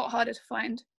it's a lot harder to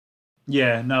find.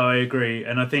 Yeah, no, I agree.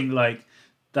 And I think like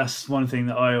that's one thing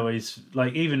that I always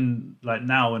like, even like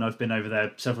now when I've been over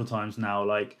there several times now,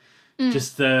 like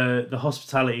just the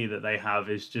hospitality that they have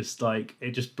is just like,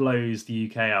 it just blows the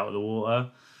UK out of the water.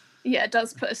 Yeah, it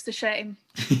does put us to shame.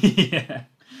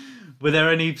 Were there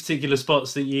any particular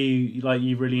spots that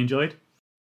you really enjoyed?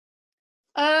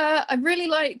 I really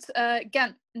liked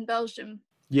Ghent in Belgium.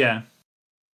 Yeah.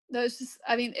 It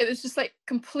was just like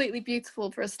completely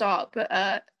beautiful for a start, but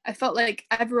I felt like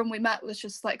everyone we met was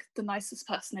just like the nicest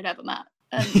person I'd ever met.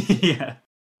 And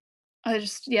I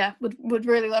just would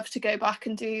really love to go back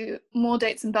and do more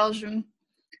dates in Belgium.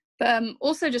 But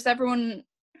also just everyone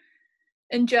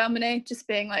in Germany just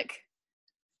being like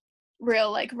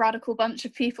real like radical bunch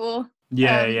of people.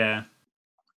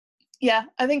 yeah,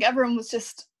 I think everyone was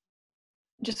just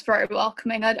very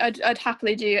welcoming. I'd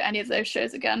happily do any of those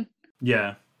shows again.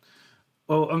 Yeah.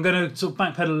 Well, I'm going to sort of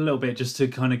backpedal a little bit just to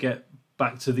kind of get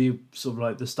back to the sort of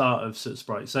like the start of Soot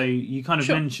Sprite. So you kind of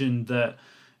mentioned that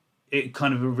it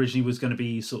kind of originally was going to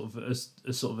be sort of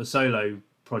a sort of a solo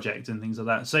project and things like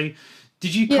that. So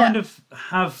did you kind of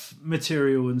have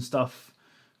material and stuff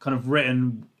kind of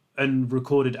written and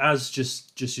recorded as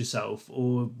just yourself,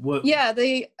 or what? Yeah,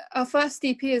 our first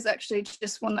EP is actually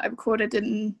just one that I recorded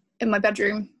in my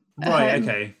bedroom. Right.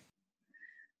 Okay.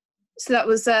 So that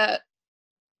was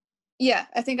yeah,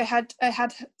 I think I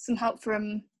had some help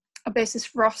from a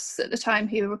bassist, Ross, at the time,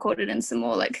 who recorded in some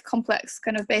more like complex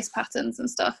kind of bass patterns and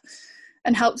stuff,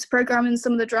 and helped program in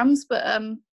some of the drums. But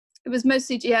it was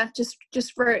mostly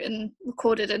just wrote and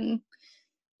recorded in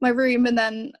my room, and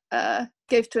then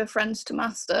gave to a friend to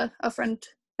master. Our friend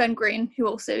Ben Green, who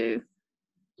also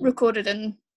recorded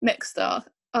and mixed our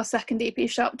second EP,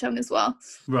 Sharp Tongue, as well.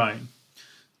 Right.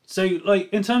 So,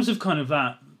 like, in terms of kind of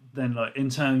that, then, like,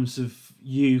 in terms of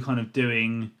you kind of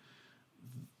doing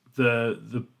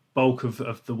the bulk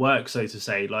of the work, so to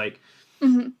say, like,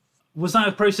 was that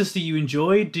a process that you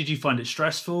enjoyed? Did you find it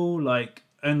stressful? Like,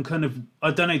 and kind of,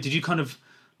 I don't know, did you kind of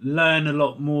learn a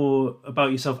lot more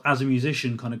about yourself as a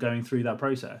musician kind of going through that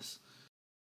process?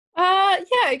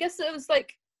 Yeah, I guess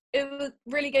it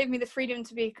really gave me the freedom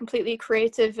to be completely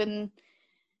creative in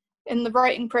the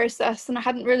writing process, and I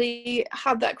hadn't really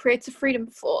had that creative freedom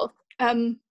before.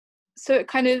 So it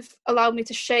kind of allowed me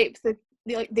to shape the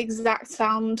exact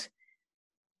sound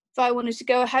that I wanted to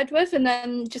go ahead with, and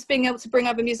then just being able to bring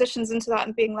other musicians into that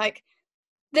and being like,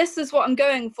 this is what I'm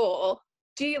going for.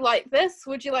 Do you like this?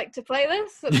 Would you like to play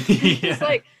this?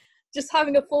 Just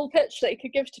having a full pitch that you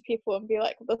could give to people and be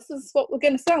like, this is what we're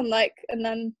going to sound like. And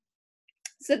then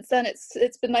since then,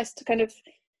 it's been nice to kind of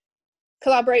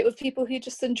collaborate with people who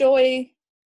just enjoy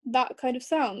that kind of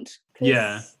sound.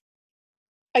 Yeah.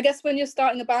 I guess when you're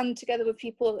starting a band together with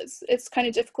people, it's kind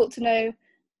of difficult to know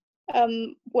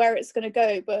where it's going to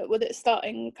go. But with it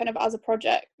starting kind of as a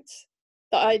project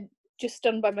that I'd just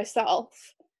done by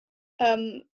myself,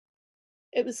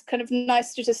 it was kind of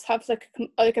nice to just have like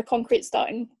a concrete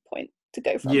starting point to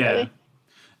go from. Yeah. Really.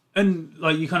 And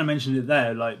like you kind of mentioned it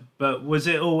there, like, but was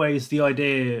it always the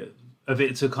idea of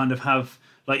it to kind of have,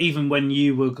 like, even when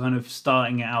you were kind of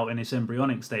starting it out in its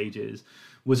embryonic stages,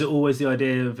 was it always the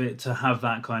idea of it to have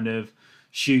that kind of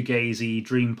shoegazy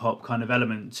dream pop kind of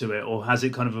element to it, or has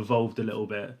it kind of evolved a little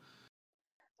bit?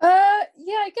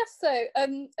 Yeah, I guess so.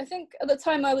 I think at the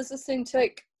time I was listening to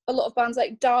like a lot of bands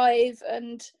like Dive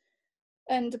and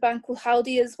a band called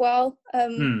Howdy as well.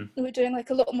 We were doing like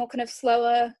a lot more kind of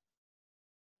slower,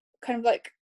 kind of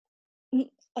like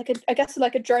I guess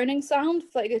like a droning sound,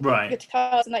 like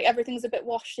guitars, and like everything's a bit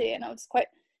washy, and I was quite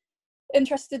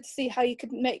interested to see how you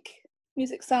could make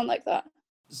music sound like that.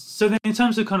 So then in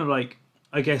terms of kind of like,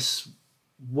 I guess,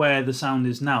 where the sound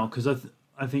is now, because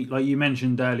I think like you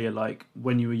mentioned earlier, like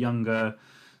when you were younger,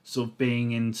 sort of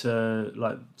being into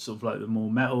like sort of like the more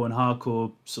metal and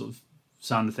hardcore sort of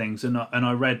sound of things, and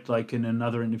I read like in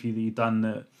another interview that you'd done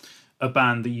that a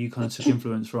band that you kind of took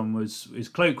influence from is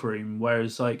Cloakroom,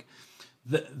 whereas like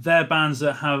they're bands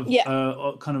that have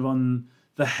kind of on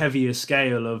the heavier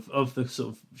scale of the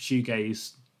sort of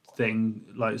shoegaze thing,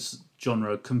 like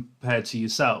genre, compared to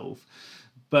yourself.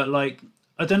 But like,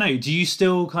 I don't know, do you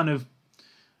still kind of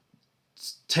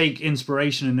take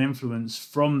inspiration and influence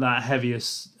from that heavier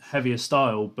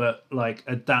style, but like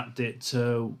adapt it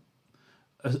to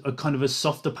a kind of a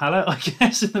softer palette, I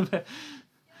guess, in a bit?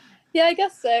 Yeah, I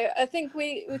guess so. I think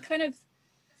we kind of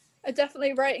are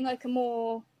definitely writing like a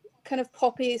more kind of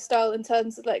poppy style in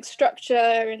terms of like structure,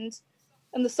 and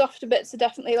the softer bits are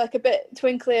definitely like a bit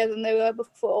twinklier than they were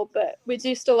before, but we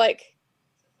do still like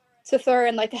to throw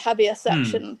in like a heavier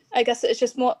section. I guess it's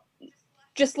just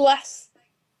less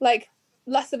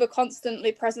of a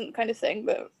constantly present kind of thing,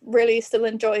 but really still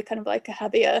enjoy kind of like a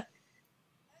heavier,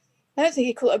 I don't think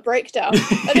you call it a breakdown.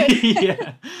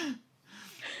 Yeah.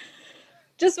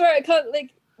 Just where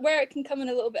it can come in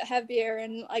a little bit heavier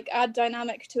and like add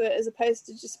dynamic to it, as opposed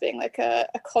to just being like a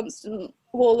constant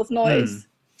wall of noise.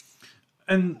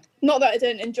 And not that I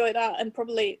don't enjoy that, and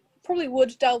probably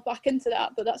would delve back into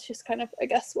that, but that's just kind of, I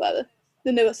guess, where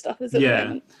the newer stuff is at the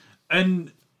moment.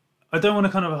 And I don't want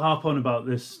to kind of harp on about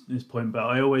this point, but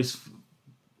I always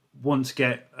want to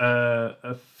get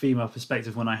a female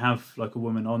perspective when I have like a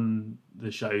woman on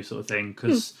the show, sort of thing,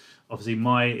 because obviously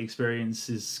my experience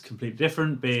is completely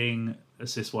different, being a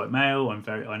cis white male.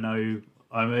 I know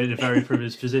I'm in a very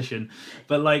privileged position,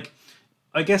 but like,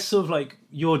 I guess sort of like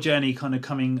your journey kind of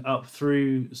coming up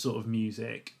through sort of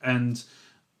music, and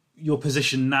your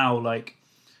position now, like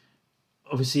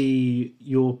obviously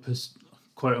your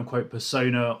quote unquote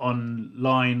persona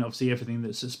online, obviously everything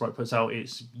that Sprite puts out,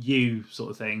 it's you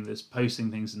sort of thing that's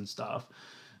posting things and stuff.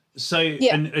 So,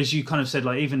 and as you kind of said,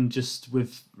 like even just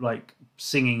with like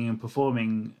singing and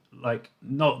performing, like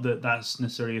not that that's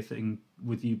necessarily a thing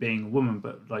with you being a woman,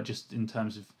 but like just in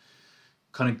terms of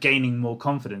kind of gaining more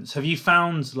confidence, have you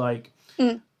found like,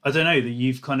 I don't know, that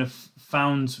you've kind of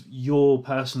found your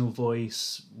personal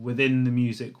voice within the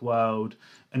music world,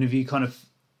 and have you kind of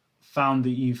found that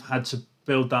you've had to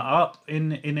build that up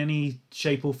in any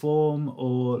shape or form,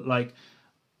 or like,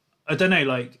 I don't know,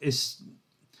 like it's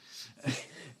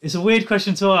a weird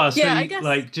question to ask. Yeah, but I guess.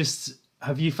 Like, just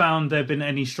have you found there been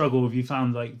any struggle? Have you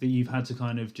found like that you've had to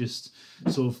kind of just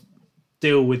sort of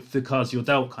deal with the cards you're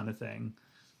dealt kind of thing?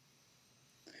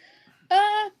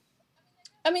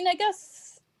 I mean, I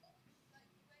guess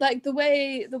like the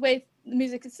way the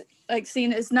music is like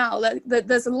scene is now, like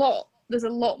there's a lot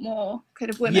more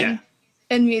kind of women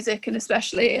in music, and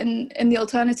especially in the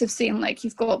alternative scene. Like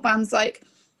you've got bands like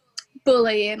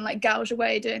Bully and like Gouge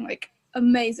Away doing like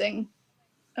amazing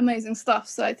stuff.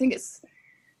 So I think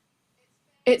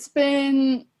it's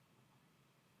been,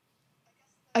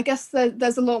 I guess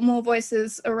there's a lot more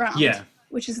voices around,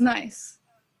 which is nice.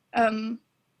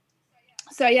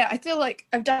 So yeah, I feel like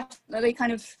I've definitely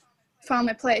kind of found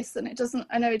my place, and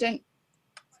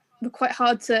we're quite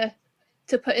hard to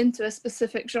put into a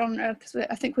specific genre, because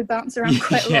I think we bounce around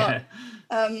quite a lot.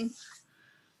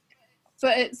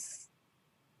 But it's,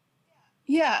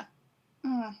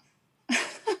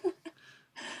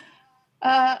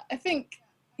 I think,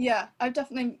 I've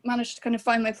definitely managed to kind of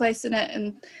find my place in it,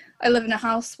 and I live in a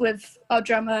house with our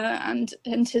drummer and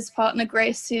his partner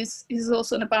Grace, who's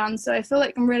also in a band. So I feel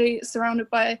like I'm really surrounded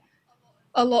by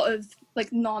a lot of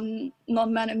like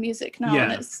non-men in music now,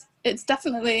 and it's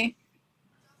definitely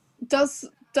does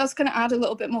kind of add a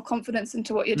little bit more confidence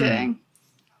into what you're doing,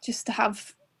 just to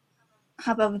have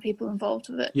other people involved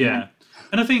with it. Yeah,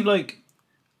 and I think like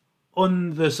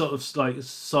on the sort of like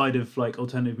side of like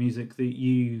alternative music that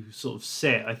you sort of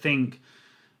sit, I think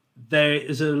there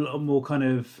is a lot more kind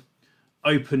of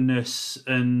openness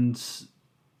and sort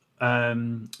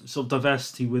of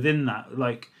diversity within that.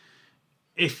 Like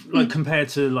if like compared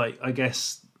to like, I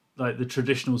guess like the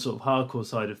traditional sort of hardcore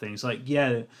side of things, like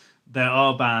there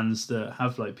are bands that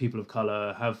have like people of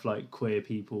color, have like queer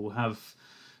people, have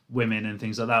women and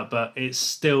things like that, but it's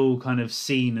still kind of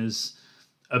seen as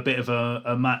a bit of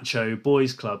a macho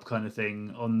boys club kind of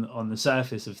thing on the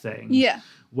surface of things.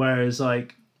 Whereas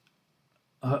like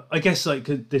I guess like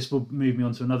this will move me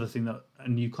on to another thing that,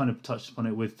 and you kind of touched upon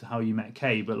it with how you met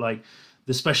Kay, but like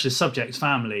the Specialist Subjects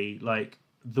family, like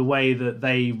the way that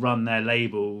they run their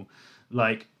label,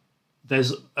 like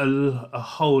there's a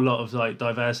whole lot of like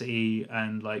diversity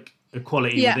and like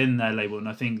equality within their label, and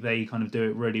I think they kind of do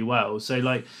it really well. So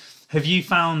like, have you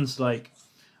found like,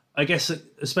 I guess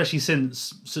especially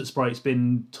since Soot Sprite's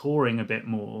been touring a bit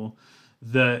more,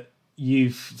 that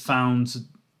you've found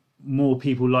more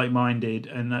people like-minded,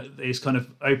 and that it's kind of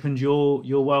opened your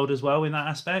world as well in that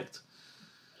aspect?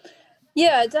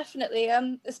 Yeah, definitely.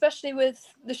 Especially with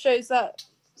the shows that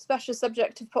Special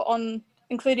Subject have put on,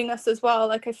 including us as well.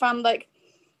 Like I found like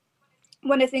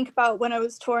when I think about when I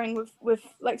was touring with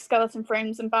like Skeleton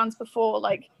Frames and bands before,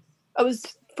 like I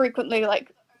was frequently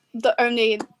like the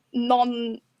only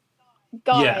non-guy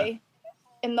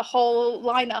in the whole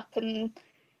lineup, and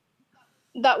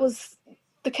that was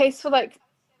the case for like,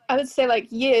 I would say like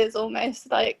years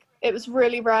almost. Like it was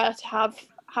really rare to have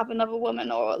another woman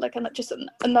or like just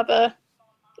another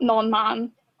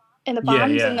non-man in a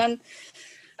band. And then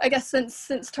I guess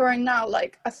since touring now,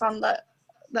 like I found that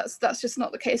that's just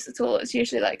not the case at all. It's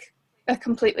usually like a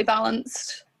completely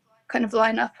balanced kind of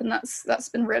lineup, and that's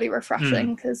been really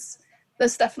refreshing, because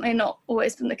that's definitely not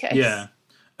always been the case.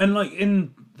 And like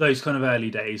in those kind of early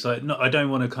days, like I don't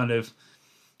want to kind of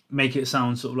make it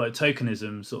sound sort of like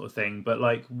tokenism sort of thing, but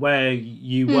like where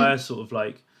you were sort of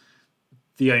like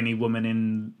the only woman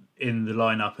in the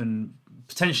lineup and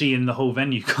potentially in the whole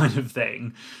venue kind of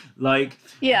thing, like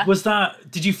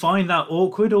did you find that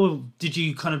awkward, or did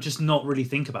you kind of just not really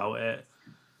think about it?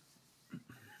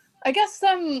 I guess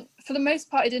for the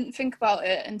most part I didn't think about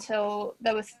it until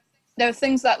there were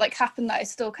things that like happened that I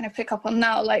still kind of pick up on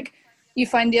now. Like you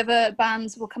find the other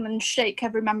bands will come and shake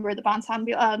every member of the band's hand and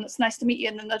be like, oh, it's nice to meet you,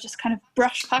 and then they'll just kind of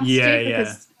brush past you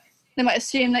because they might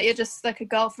assume that you're just like a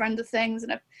girlfriend of things.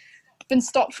 And I've been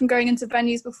stopped from going into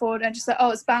venues before, and I just like,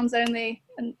 oh, it's bands only,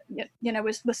 and you know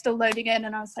we're still loading in,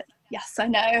 and I was like, yes, I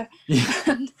know.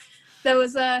 And there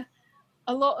was a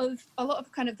lot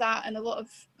of kind of that, and a lot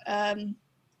of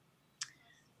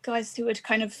guys who would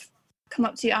kind of come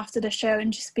up to you after the show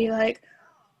and just be like,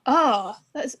 "Oh,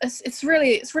 it's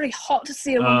really hot to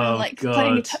see a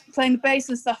woman playing the bass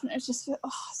and stuff." And it's just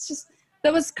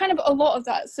there was kind of a lot of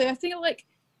that. So I feel like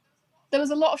there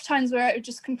was a lot of times where it would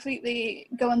just completely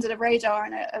go under the radar,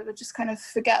 and I would just kind of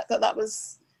forget that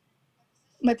was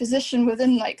my position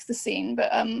within like the scene.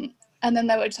 But and then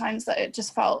there were times that it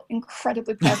just felt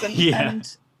incredibly present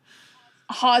and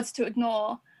hard to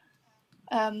ignore.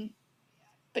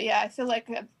 But yeah, I feel like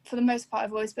for the most part,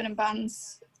 I've always been in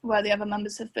bands where the other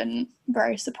members have been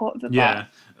very supportive of that.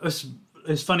 Yeah,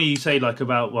 it's funny you say like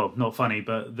about, well, not funny,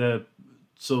 but the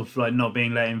sort of like not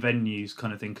being let in venues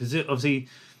kind of thing, because obviously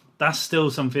that's still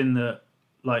something that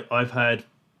like I've heard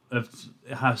of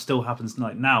how still happens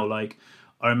like now. Like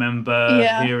I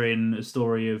remember hearing a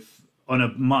story of, on a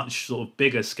much sort of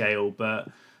bigger scale, but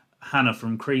Hannah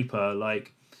from Creeper,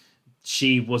 like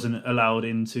she wasn't allowed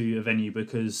into a venue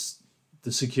because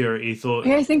the security thought...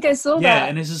 Yeah, I think I saw that. Yeah,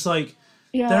 and it's just like,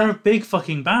 they're a big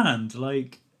fucking band.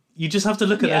 Like, you just have to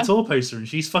look at their tour poster and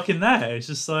she's fucking there. It's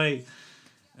just like...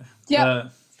 Yeah.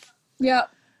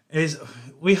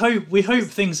 We hope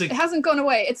things are... It hasn't gone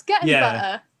away. It's getting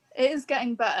better. It is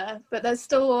getting better, but there's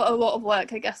still a lot of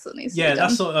work, I guess, that needs to be done. Yeah,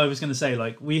 that's what I was going to say.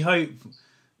 Like, we hope...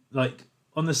 Like,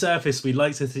 on the surface, we'd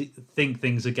like to think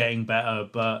things are getting better,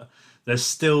 but there's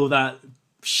still that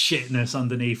shitness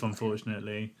underneath,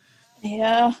 unfortunately.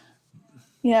 Yeah.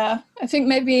 I think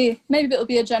maybe it'll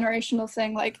be a generational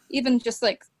thing. Like, even just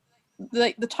like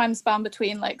the time span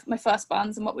between like my first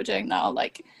bands and what we're doing now.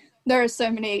 Like, there are so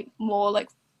many more like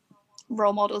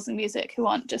role models in music who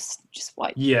aren't just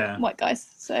white guys.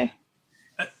 So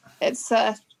it's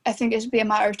I think it should be a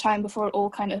matter of time before it all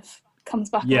kind of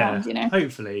comes back around, you know.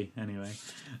 Hopefully, anyway.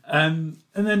 And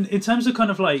then in terms of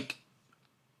kind of like,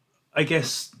 I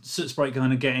guess Soot Sprite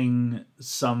kind of getting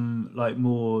some like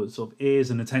more sort of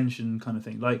ears and attention kind of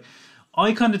thing. Like,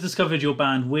 I kind of discovered your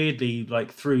band weirdly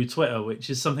like through Twitter, which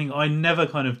is something I never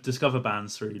kind of discover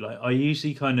bands through. Like, I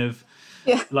usually kind of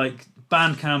like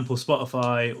Bandcamp or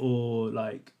Spotify or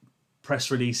like press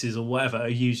releases or whatever are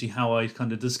usually how I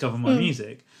kind of discover my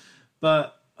music.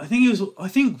 But I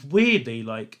think weirdly,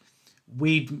 like,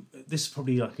 this is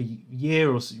probably like a year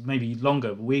or maybe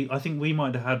longer, but I think we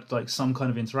might have had like some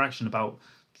kind of interaction about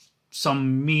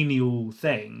some menial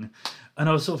thing, and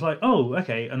I was sort of like, oh,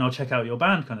 okay, and I'll check out your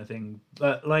band kind of thing.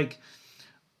 But like,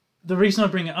 the reason I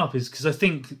bring it up is because I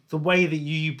think the way that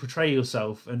you portray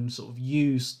yourself and sort of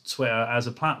use Twitter as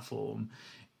a platform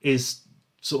is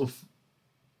sort of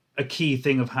a key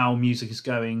thing of how music is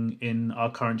going in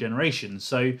our current generation.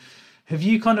 So have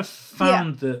you kind of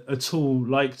found that a tool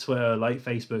like Twitter, like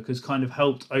Facebook, has kind of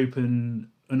helped open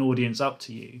an audience up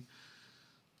to you?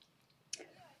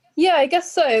 Yeah, I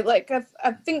guess so. Like,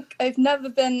 I think I've never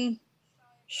been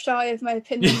shy of my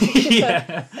opinion.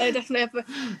 I definitely have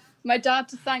my dad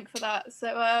to thank for that.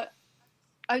 So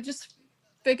I just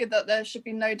figured that there should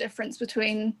be no difference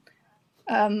between,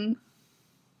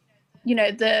 you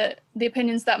know, the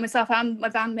opinions that myself and my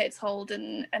bandmates hold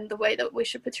and the way that we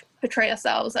should portray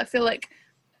ourselves. I feel like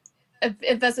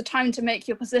if there's a time to make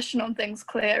your position on things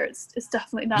clear, it's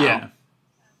definitely now.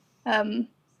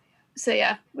 So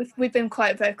yeah, we've been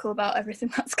quite vocal about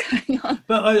everything that's going on.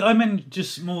 But I meant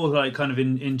just more like kind of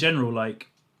in general, like,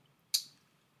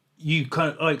 you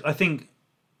kind of like, I think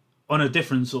on a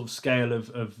different sort of scale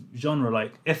of genre,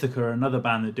 like Ithaca are another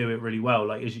band that do it really well.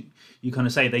 Like, as you kind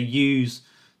of say, they use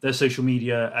their social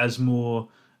media as more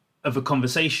of a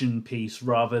conversation piece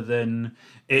rather than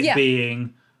it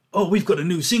being, oh, we've got a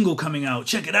new single coming out,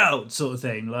 check it out, sort of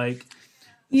thing. Like,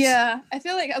 yeah, I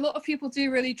feel like a lot of people do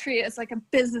really treat it as like a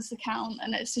business account,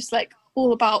 and it's just like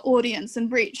all about audience and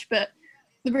reach. But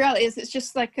the reality is, it's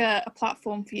just like a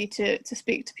platform for you to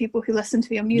speak to people who listen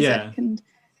to your music, and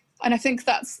I think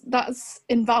that's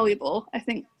invaluable. I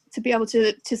think to be able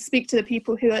to speak to the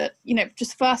people who are, you know,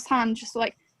 just firsthand,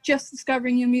 just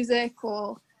discovering your music,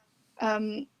 or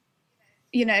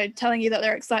you know, telling you that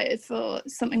they're excited for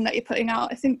something that you're putting out.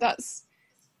 I think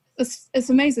it's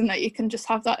amazing that you can just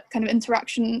have that kind of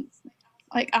interaction,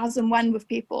 like as and when with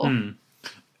people. And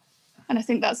I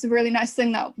think that's a really nice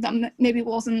thing that maybe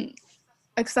wasn't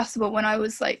accessible when I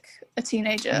was like a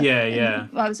teenager. I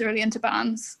was really into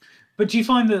bands. But do you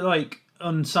find that, like,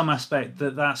 on some aspect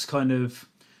that's kind of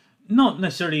not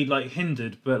necessarily like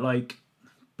hindered, but like,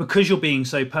 because you're being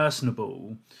so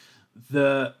personable,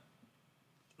 that,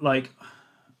 like,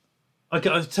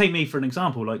 take me for an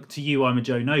example. Like, to you, I'm a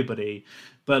Joe Nobody,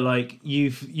 but like you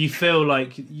feel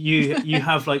like you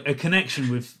have like a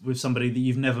connection with somebody that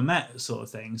you've never met, sort of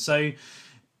thing. So,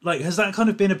 like, has that kind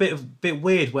of been a bit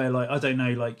weird, where, like, I don't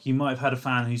know, like, you might have had a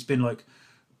fan who's been like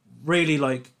really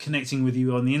like connecting with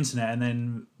you on the internet and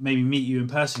then maybe meet you in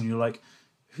person, you're like,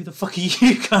 who the fuck are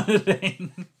you, kind of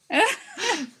thing.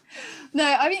 No,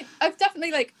 I mean, I've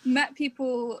definitely like met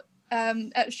people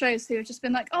at shows who have just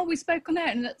been like, oh, we spoke on it,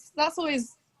 and that's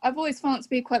always, I've always found it to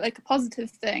be quite like a positive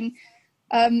thing.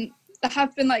 There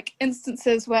have been like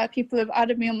instances where people have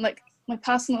added me on like my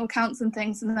personal accounts and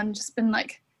things, and then just been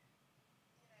like,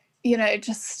 you know,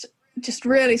 just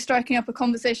really striking up a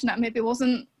conversation that maybe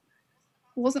wasn't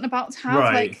about to have,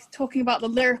 right. like talking about the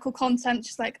lyrical content,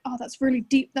 just like, oh, that's really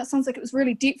deep, that sounds like it was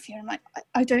really deep for you. I'm like,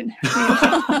 I don't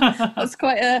know. That's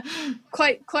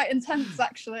quite intense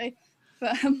actually,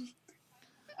 but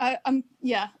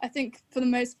I think for the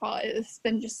most part it's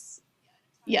been just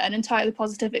an entirely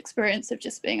positive experience of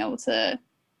just being able to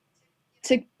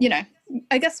you know,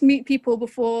 I guess meet people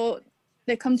before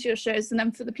they come to your shows, and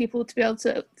then for the people to be able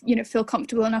to, you know, feel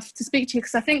comfortable enough to speak to you,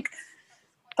 because I think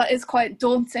that is quite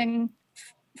daunting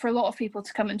for a lot of people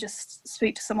to come and just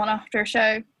speak to someone after a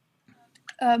show.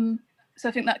 So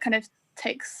I think that kind of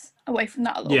takes away from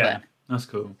that a little bit. Yeah, that's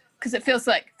cool. Because it feels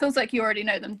like you already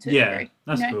know them to a degree.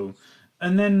 That's cool.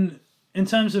 And then in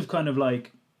terms of kind of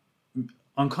like,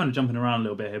 I'm kind of jumping around a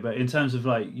little bit here, but in terms of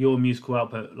like your musical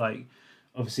output, like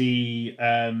obviously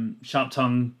Sharp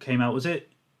Tongue came out, was it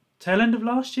tail end of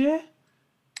last year?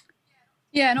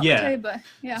 Yeah, in October.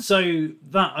 Yeah. So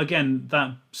that, again,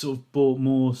 that sort of brought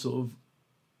more sort of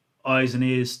eyes and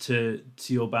ears to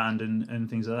your band and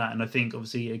things like that. And I think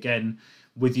obviously, again,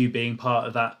 with you being part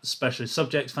of that Specialist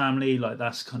Subjects family, like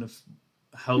that's kind of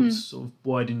helps sort of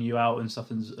widen you out and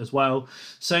stuff as well.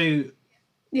 So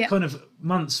kind of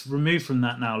months removed from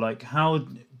that now, like how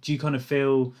do you kind of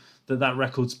feel that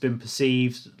record's been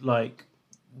perceived? Like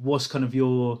what's kind of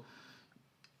your,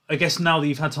 I guess now that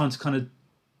you've had time to kind of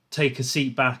take a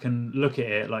seat back and look at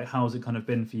it, like how's it kind of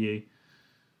been for you?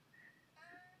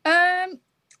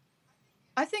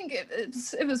 I think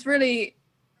it was really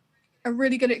a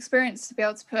really good experience to be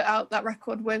able to put out that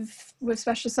record with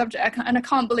Special Subject, and I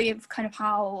can't believe kind of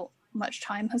how much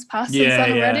time has passed since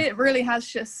then already. It really has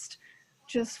just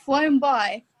flown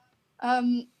by.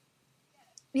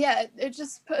 It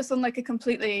just put us on like a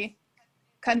completely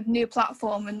kind of new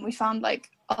platform, and we found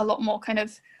like a lot more kind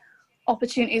of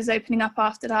opportunities opening up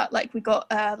after that. Like we got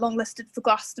longlisted for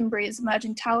Glastonbury as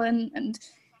Emerging Talent, and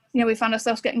you know, we found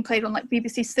ourselves getting played on like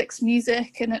BBC Six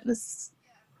Music, and it was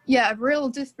a real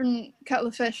different kettle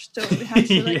of fish to what we had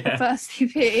to like the first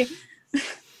EP.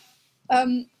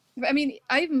 But I mean,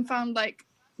 I even found like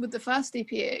with the first EP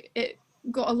it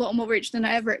got a lot more reach than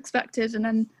I ever expected, and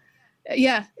then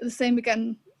the same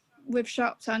again with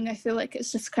Sharp Tongue. I feel like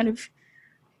it's just kind of,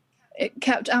 it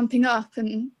kept amping up,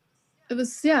 and it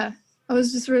was I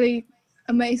was just really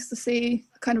amazed to see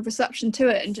the kind of reception to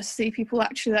it, and just see people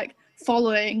actually like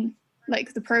following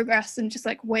like the progress and just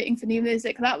like waiting for new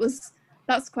music.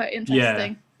 That's quite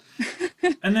interesting.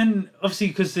 And then obviously,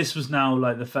 because this was now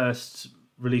like the first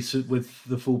release with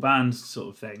the full band sort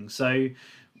of thing, so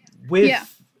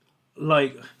with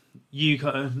like you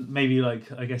kind of maybe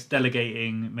like, I guess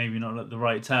delegating, maybe not like the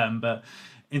right term, but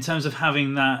in terms of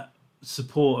having that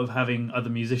support of having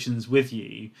other musicians with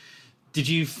you, did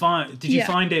you find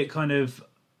it kind of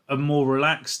a more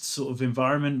relaxed sort of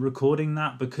environment recording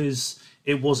that, because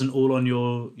it wasn't all on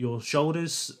your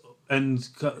shoulders? And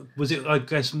was it, I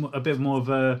guess, a bit more of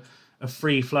a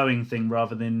free flowing thing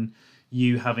rather than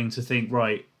you having to think,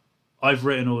 right, I've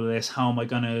written all of this, how am I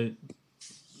going to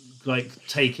like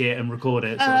take it and record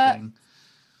it, sort of thing?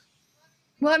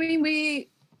 Well, I mean,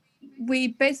 we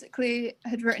basically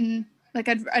had written, like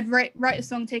I'd write a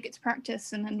song, take it to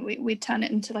practice, and then we'd turn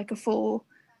it into like a full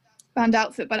band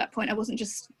outfit by that point. I wasn't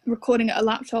just recording at a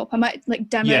laptop. I might like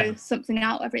demo something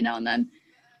out every now and then,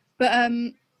 but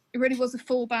it really was a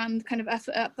full band kind of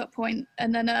effort at that point.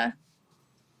 And then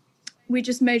we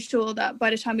just made sure that by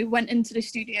the time we went into the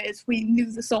studios, we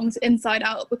knew the songs inside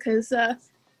out, because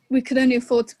we could only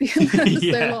afford to be in there for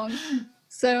so long.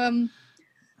 So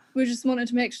we just wanted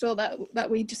to make sure that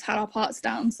we just had our parts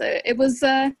down. So it was,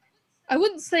 I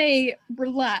wouldn't say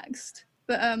relaxed,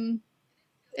 but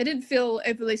it didn't feel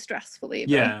overly stressful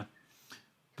either. Yeah.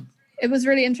 It was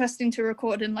really interesting to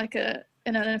record in like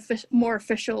more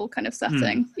official kind of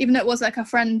setting, even though it was like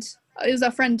it was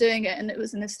our friend doing it, and it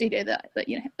was in a studio that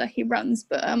you know that he runs,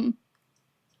 but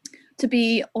to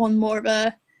be on more of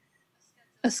a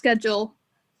schedule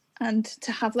and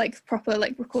to have like proper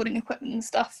like recording equipment and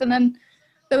stuff. And then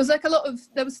there was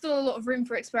still a lot of room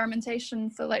for experimentation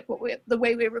for like the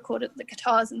way we recorded the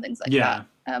guitars and things like that.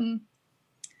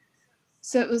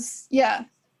 So it was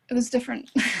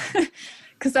different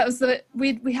because that was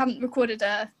we hadn't recorded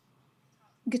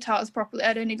guitars properly.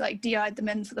 I'd only like DI'd them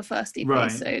in for the first EP,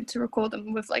 right. So to record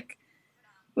them with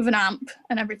an amp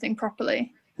and everything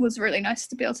properly was really nice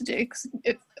to be able to do, because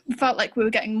it felt like we were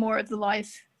getting more of the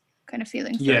live kind of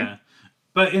feeling through. Yeah.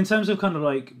 But in terms of kind of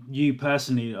like you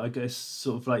personally, I guess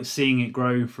sort of like seeing it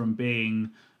grow from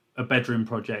being a bedroom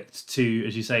project to,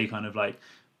 as you say, kind of like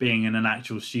being in an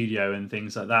actual studio and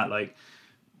things like that, like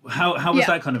how was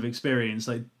that kind of experience?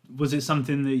 Like, was it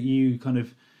something that you kind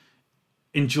of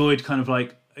enjoyed, kind of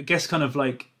like, I guess kind of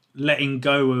like letting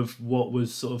go of what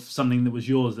was sort of something that was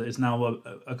yours that is now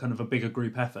a kind of a bigger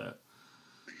group effort?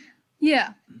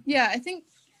 Yeah, I think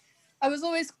I was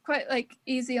always quite like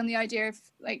easy on the idea of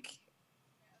like,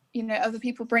 you know, other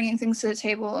people bringing things to the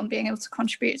table and being able to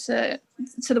contribute to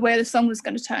the way the song was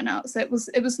going to turn out. So it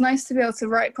was nice to be able to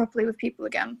write properly with people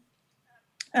again.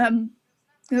 There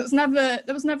was never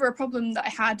a problem that I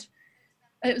had.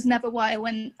 It was never why I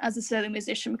went as a solo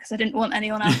musician, because I didn't want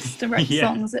anyone else to write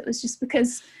songs. It was just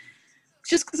because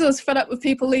I was fed up with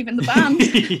people leaving the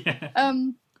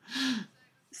band.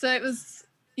 So it was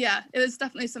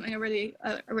definitely something I really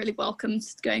welcomed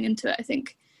going into it. I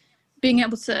think being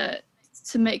able to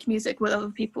make music with other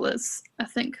people is, I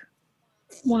think,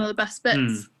 one of the best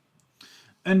bits.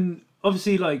 And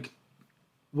obviously, like,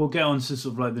 we'll get on to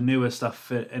sort of like the newer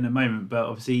stuff in a moment, but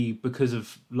obviously because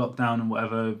of lockdown and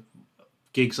whatever,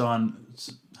 gigs aren't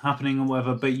happening or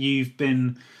whatever, but you've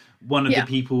been one of the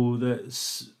people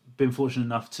that's been fortunate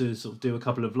enough to sort of do a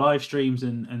couple of live streams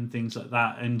and things like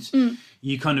that. And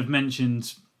you kind of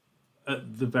mentioned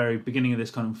at the very beginning of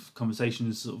this kind of conversation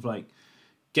is sort of like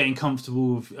getting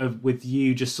comfortable with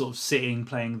you just sort of sitting,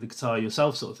 playing the guitar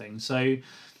yourself sort of thing. So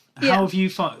how have you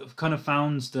kind of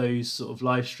found those sort of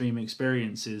live stream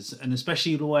experiences, and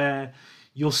especially where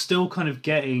you're still kind of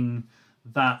getting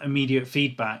that immediate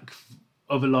feedback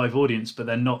of a live audience, but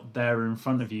they're not there in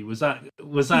front of you? Was that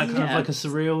kind of like a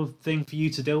surreal thing for you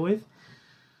to deal with?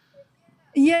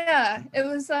 Yeah, it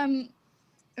was kind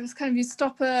of, you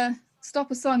stop a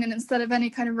song, and instead of any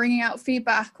kind of ringing out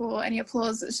feedback or any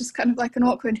applause, it's just kind of like an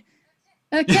awkward,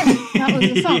 okay, that was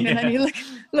the song. And then you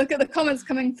look at the comments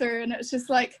coming through, and it's just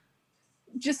like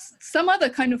just some other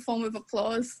kind of form of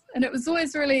applause. And it was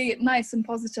always really nice and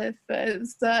positive, but it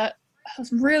was a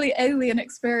really alien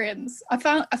experience. I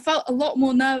felt a lot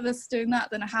more nervous doing that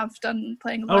than I have done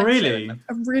playing a live show in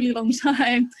a really long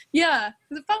time. Yeah,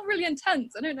 because it felt really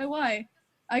intense. I don't know why.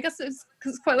 I guess it's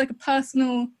because it's quite like a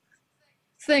personal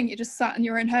thing. You just sat in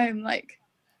your own home, like,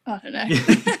 I don't know.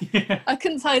 I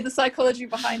couldn't tell you the psychology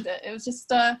behind it. It was just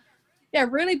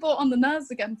really brought on the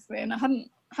nerves again for me, and I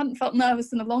hadn't felt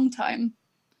nervous in a long time.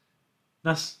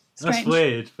 That's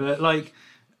weird, but like,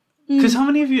 because how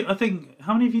many have you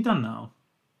done now?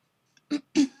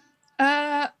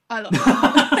 A lot.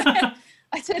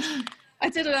 I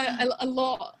did a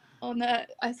lot on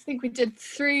I think we did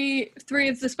three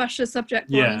of the special subject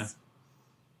ones.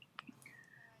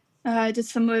 I did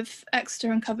some with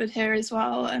Exeter Uncovered here as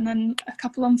well, and then a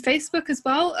couple on Facebook as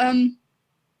well.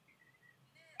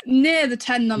 Near the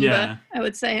 10 number, I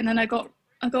would say, and then I got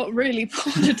really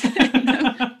bored of doing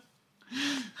them.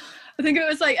 I think it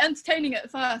was like entertaining at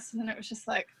first, and then it was just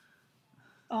like,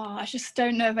 oh, I just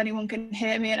don't know if anyone can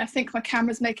hear me, and I think my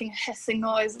camera's making a hissing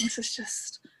noise, and this is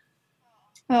just,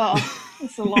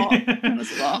 it's a lot. It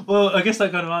was a lot. Well, I guess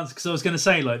that kind of answers, because I was going to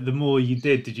say, like, the more you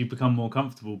did you become more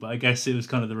comfortable? But I guess it was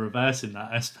kind of the reverse in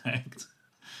that aspect.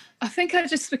 I think I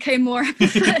just became more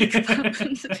apathetic about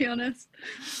them, to be honest.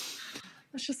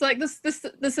 It's just like,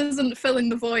 this isn't filling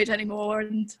the void anymore,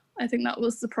 and I think that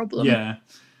was the problem. Yeah.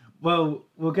 Well,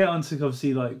 we'll get on to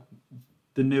obviously like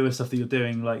the newer stuff that you're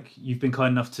doing. Like, you've been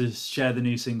kind enough to share the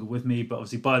new single with me, but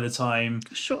obviously by the time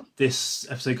this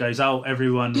episode goes out,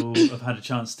 everyone will have had a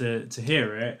chance to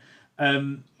hear it. I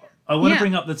want to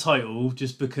bring up the title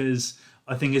just because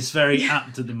I think it's very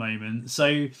apt at the moment.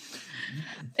 So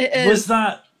was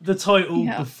that the title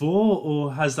before,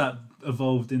 or has that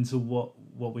evolved into what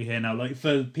we hear now? Like,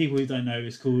 for people who don't know,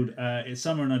 it's called It's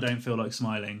Summer and I Don't Feel Like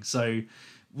Smiling. So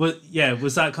was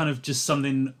that kind of just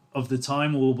something of the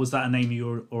time, or was that a name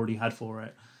you already had for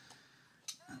it?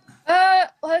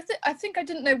 Well, I think I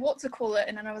didn't know what to call it,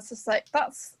 and then I was just like,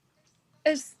 that's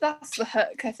the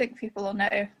hook. I think people will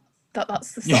know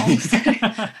that's the song. So,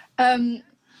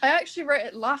 I actually wrote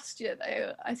it last year,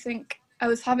 though. I think I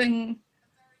was having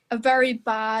a very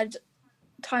bad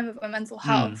time of my mental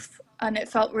health, and it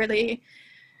felt really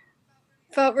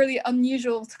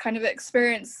unusual to kind of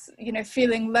experience, you know,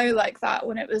 feeling low like that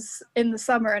when it was in the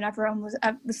summer and everyone was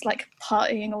like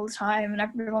partying all the time, and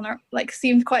everyone like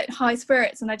seemed quite high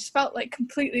spirits, and I just felt like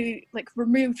completely like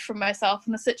removed from myself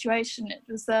and the situation. It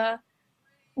was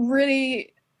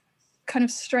really kind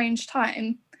of strange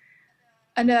time.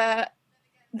 And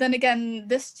then again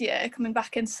this year, coming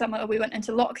back in summer, we went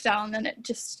into lockdown, and it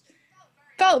just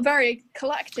felt very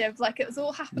collective, like it was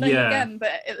all happening again,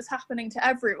 but it was happening to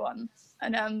everyone.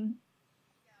 And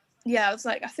I was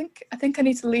like, I think I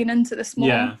need to lean into this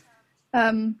more.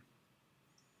 And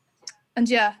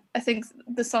I think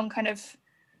the song kind of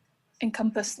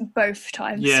encompassed both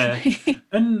times.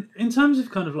 And in terms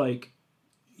of kind of like,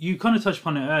 you kind of touched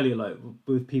upon it earlier, like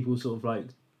with people sort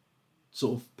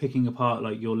of picking apart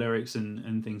like your lyrics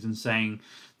and things, and saying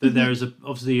that there is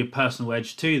obviously a personal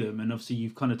edge to them, and obviously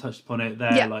you've kind of touched upon it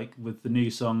there, like with the new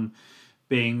song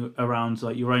being around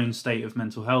like your own state of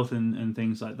mental health and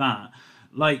things like that.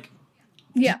 Like,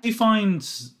 do you find,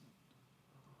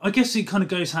 I guess it kind of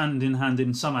goes hand in hand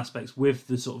in some aspects with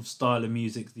the sort of style of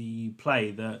music that you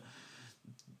play, that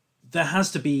there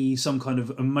has to be some kind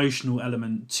of emotional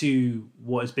element to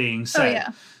what is being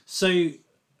said. So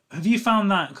have you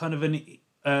found that kind of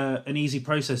an easy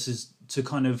process is to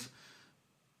kind of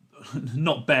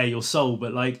not bare your soul,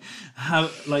 but like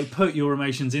put your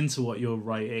emotions into what you're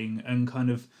writing and kind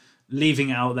of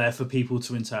leaving it out there for people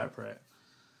to interpret?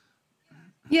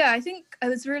 Yeah, I think I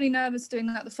was really nervous doing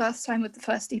that the first time with the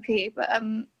first EP, but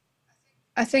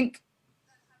I think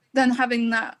then having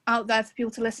that out there for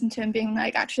people to listen to and being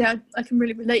like, actually, I can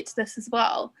really relate to this as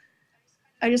well.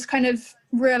 I just kind of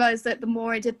realised that the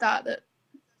more I did that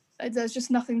there's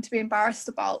just nothing to be embarrassed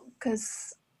about,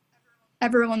 because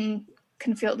everyone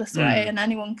can feel this way and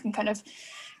anyone can kind of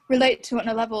relate to it on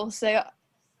a level. So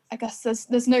I guess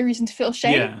there's no reason to feel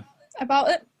shame about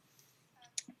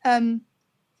it.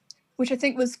 Which I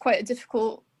think was quite a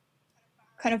difficult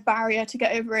kind of barrier to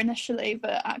get over initially,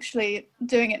 but actually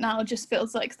doing it now just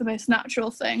feels like the most natural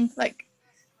thing. Like,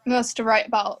 if I was to write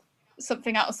about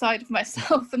something outside of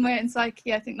myself and my own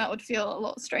psyche, I think that would feel a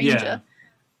lot stranger.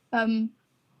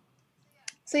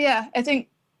 So I think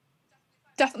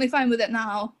definitely fine with it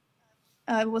now.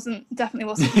 Definitely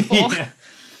wasn't before.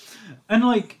 And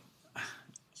like,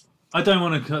 I don't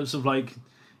want to sort of like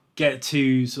get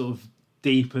too sort of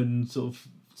deep and sort of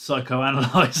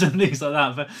psychoanalyze and things like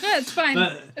that, but it's fine.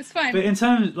 It's fine. But in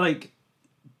terms, like,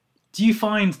 do you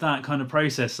find that kind of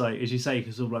process, like as you say,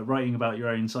 because sort of like writing about your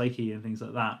own psyche and things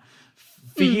like that,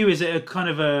 for you, is it a kind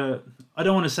of a, I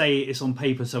don't want to say it's on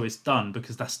paper so it's done,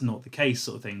 because that's not the case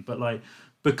sort of thing, but like,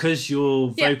 because you're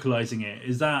vocalizing it,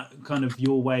 is that kind of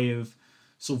your way of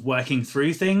sort of working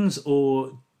through things,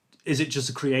 or is it just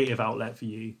a creative outlet for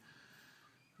you?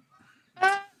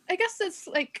 I guess it's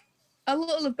like a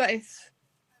little of both,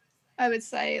 I would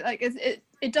say. Like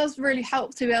it does really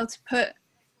help to be able to put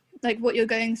like what you're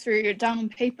going through down on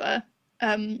paper,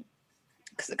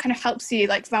 because it kind of helps you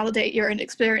like validate your own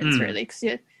experience really, because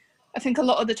I think a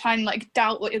lot of the time like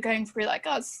doubt what you're going through, like,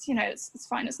 oh, it's, you know, it's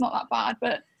fine, it's not that bad,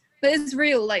 but it's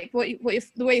real, like the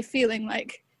way you're feeling,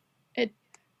 like it,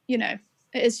 you know,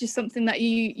 it is just something that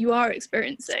you are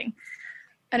experiencing.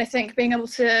 And I think being able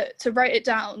to write it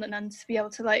down and then to be able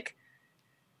to like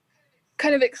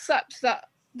kind of accept that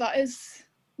is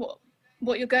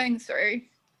what you're going through,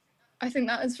 I think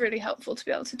that is really helpful to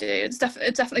be able to do. It's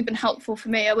definitely been helpful for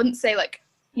me. I wouldn't say like,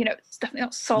 you know, it's definitely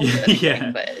not solved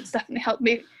anything, but it's definitely helped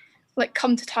me like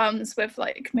come to terms with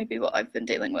like maybe what I've been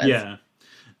dealing with. Yeah.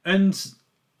 And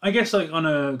I guess like on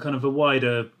a kind of a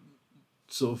wider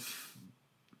sort of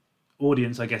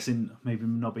audience, I guess, in maybe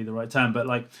not be the right term, but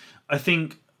like I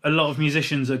think a lot of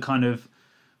musicians are kind of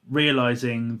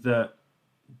realizing that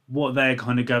what they're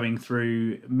kind of going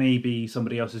through, maybe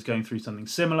somebody else is going through something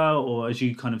similar, or as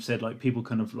you kind of said, like people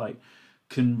kind of like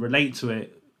can relate to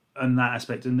it and that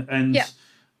aspect, and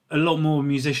a lot more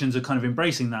musicians are kind of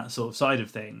embracing that sort of side of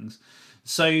things.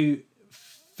 So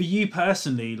for you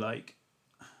personally, like,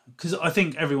 because I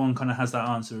think everyone kind of has that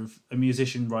answer of a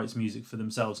musician writes music for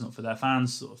themselves, not for their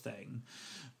fans, sort of thing.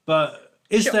 But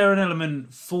is there an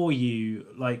element for you,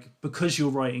 like, because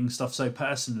you're writing stuff so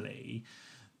personally,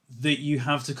 that you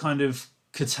have to kind of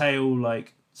curtail,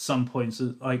 like, some points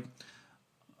of, like,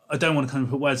 I don't want to kind of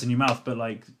put words in your mouth, but,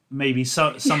 like, maybe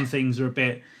some things are a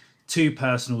bit too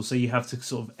personal, so you have to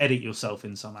sort of edit yourself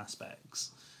in some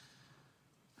aspects?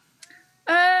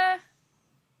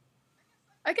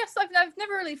 I guess I've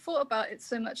never really thought about it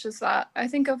so much as that. I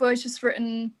think I've always just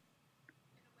written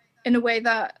in a way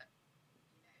that,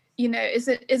 you know,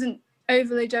 isn't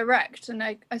overly direct, and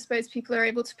I suppose people are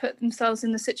able to put themselves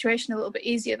in the situation a little bit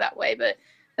easier that way, but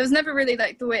it was never really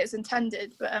like the way it's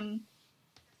intended. But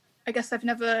I guess I've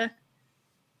never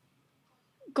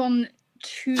gone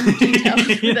too detailed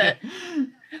with it.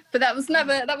 But that was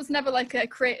never like a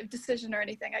creative decision or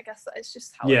anything. I guess that is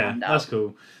just how it turned out. That's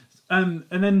cool. And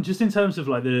then just in terms of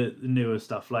like the newer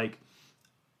stuff, like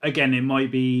again, it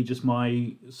might be just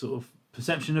my sort of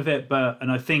perception of it,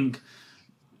 and I think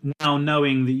now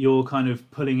knowing that you're kind of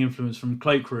pulling influence from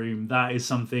Cloakroom, that is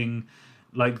something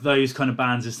like those kind of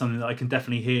bands is something that I can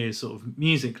definitely hear sort of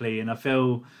musically, and I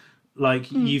feel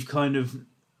like you've kind of,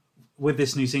 with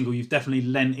this new single, you've definitely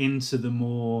lent into the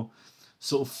more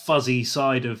sort of fuzzy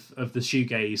side of the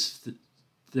shoegaze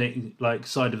like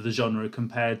side of the genre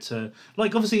compared to,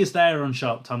 like, obviously it's there on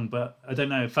Sharp Tongue, but I don't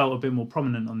know, it felt a bit more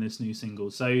prominent on this new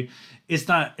single. So is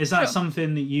that sure.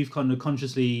 something that you've kind of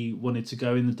consciously wanted to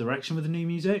go in the direction with the new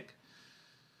music?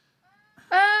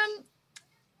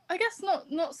 I guess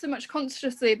not so much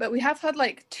consciously, but we have had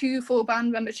like 2 full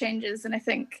band member changes, and I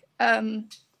think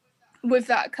with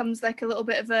that comes like a little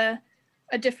bit of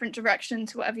a different direction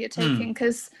to whatever you're taking,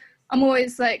 because I'm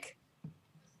always like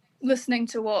listening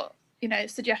to what, you know,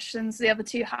 suggestions the other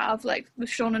 2 have, like with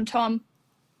Sean and Tom.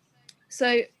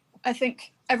 So I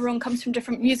think everyone comes from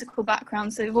different musical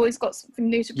backgrounds, so they've always got something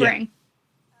new to bring.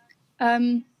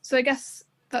 So I guess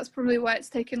that's probably why it's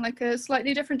taken like a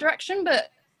slightly different direction,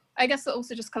 but I guess it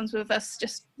also just comes with us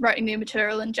just writing new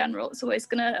material in general. It's always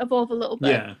going to evolve a little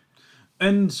bit. Yeah.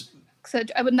 And so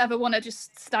I would never want to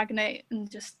just stagnate and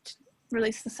just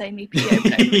release the same EP over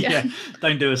and over again. Yeah,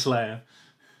 don't do a Slayer.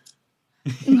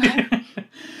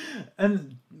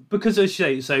 And because I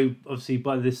say, so obviously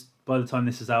by the time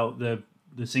this is out, the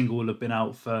single will have been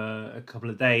out for a couple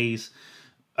of days.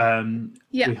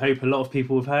 We hope a lot of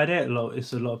people have heard it.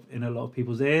 It's in a lot of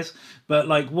people's ears. But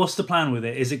like, what's the plan with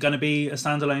it? Is it going to be a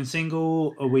standalone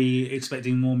single? Are we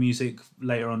expecting more music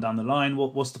later on down the line?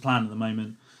 What's the plan at the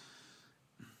moment?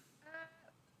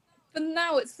 For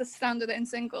now, it's the standalone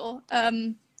single.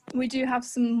 We do have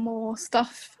some more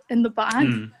stuff in the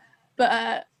bag,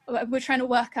 but we're trying to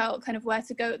work out kind of where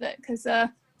to go with it, because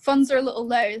funds are a little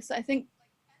low. So I think,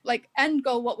 like, end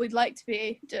goal, what we'd like to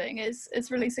be doing is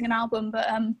releasing an album, but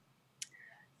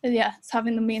it's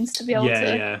having the means to be able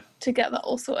to get that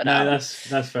all sorted out. No,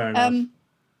 that's fair enough.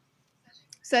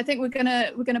 So I think we're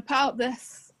gonna put out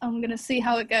this, and we're gonna see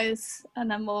how it goes,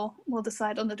 and then we'll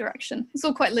decide on the direction. It's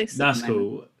all quite loose. That's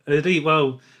cool.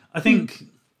 Well, I think,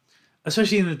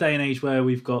 especially in the day and age where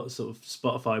we've got sort of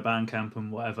Spotify, Bandcamp,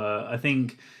 and whatever, I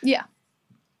think. Yeah.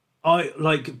 I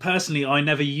like personally, I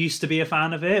never used to be a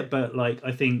fan of it, but like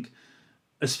I think,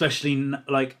 especially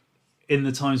like in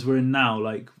the times we're in now,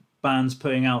 like bands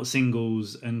putting out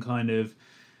singles and kind of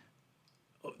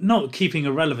not keeping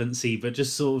a relevancy, but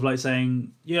just sort of like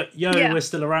saying, we're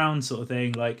still around, sort of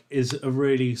thing, like is a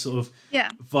really sort of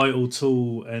vital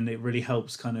tool, and it really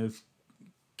helps kind of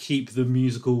keep the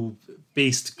musical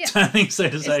beast turning, so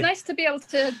to say. It's nice to be able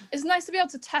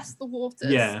to test the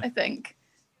waters. I think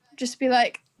just be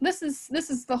like, this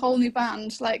is the whole new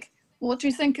band. Like, what do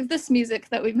you think of this music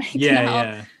that we make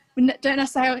now? We don't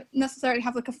necessarily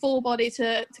have like a full body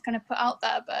to kind of put out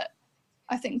there, but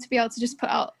I think to be able to just put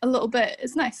out a little bit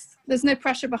is nice. There's no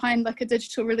pressure behind like a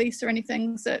digital release or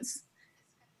anything, so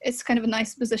it's kind of a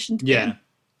nice position to be in.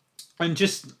 And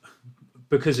just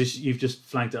because you've just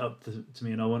flagged it up to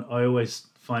me, and I always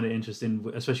find it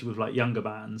interesting, especially with like younger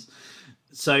bands.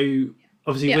 So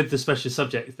obviously with the special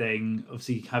subject thing,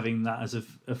 obviously having that as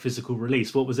a physical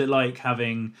release, what was it like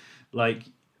having like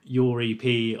your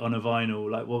EP on a vinyl?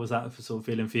 Like, what was that for sort of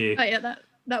feeling for you? Oh yeah,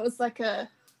 that was like a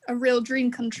real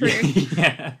dream come true.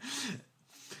 Yeah.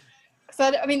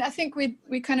 So I mean, I think we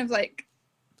kind of like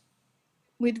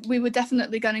we were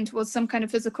definitely gunning towards some kind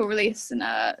of physical release, and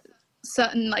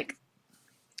certain like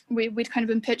we'd kind of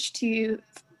been pitched to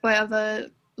by other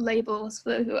labels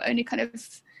who are only kind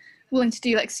of willing to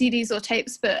do like CDs or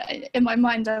tapes, but in my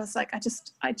mind I was like, I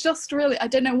just really, I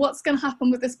don't know what's going to happen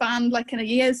with this band like in a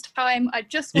year's time. I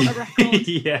just want a record.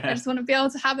 I just want to be able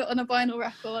to have it on a vinyl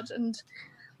record, and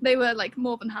they were like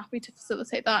more than happy to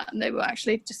facilitate that, and they were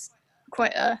actually just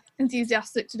quite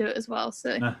enthusiastic to do it as well,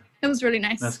 so it was really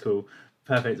nice. That's cool.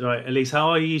 Perfect. Right, Elise,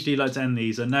 how I usually like to end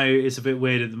these, I know it's a bit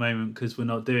weird at the moment because we're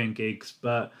not doing gigs,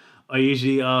 but I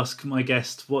usually ask my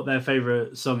guest what their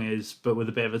favourite song is, but with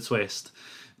a bit of a twist.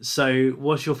 So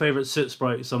what's your favourite Soot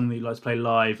Sprite song that you like to play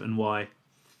live, and why?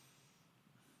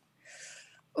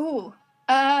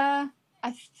 I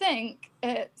think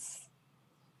it's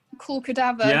Cool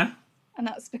Cadaver. Yeah. And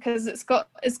that's because it's got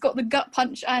the gut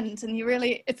punch end, and you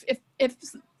really,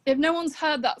 if no one's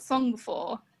heard that song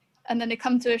before, and then they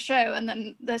come to a show and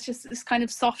then there's just this kind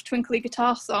of soft twinkly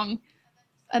guitar song,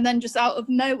 and then just out of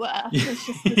nowhere there's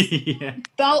just this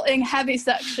belting heavy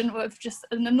section with just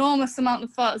an enormous amount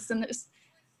of fuzz, and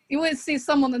you always see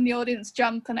someone in the audience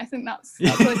jump, and I think that's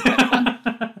always quite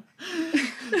fun.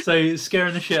 So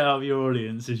scaring the shit out of your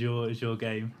audience is your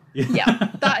game.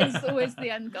 Yeah, that is always the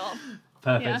end goal.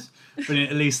 Perfect. Yeah.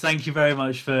 Brilliant. Elise, thank you very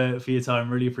much for your time.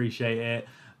 Really appreciate it.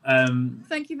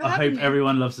 Thank you for having me. I hope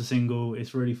everyone loves the single.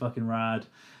 It's really fucking rad.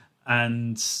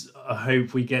 And I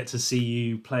hope we get to see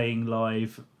you playing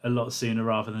live a lot sooner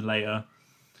rather than later.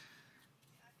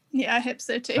 Yeah, I hope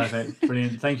so too. Perfect.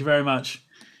 Brilliant. Thank you very much.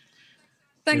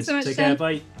 Thanks so much. Take care.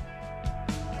 Bye.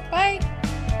 Bye.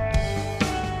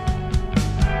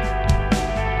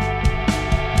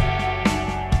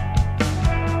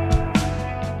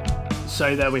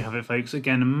 So there we have it, folks.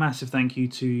 Again, a massive thank you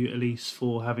to Elise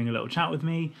for having a little chat with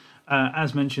me.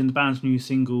 As mentioned, the band's new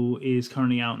single is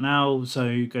currently out now,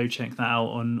 so go check that out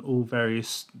on all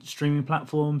various streaming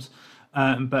platforms.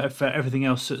 But for everything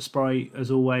else at Sprite, as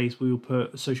always, we will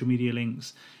put social media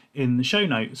links in the show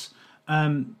notes.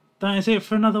 That is it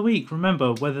for another week.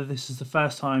 Remember, whether this is the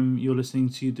first time you're listening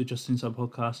to the Just Inside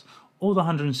podcast or the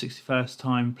 161st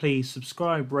time, please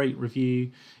subscribe, rate,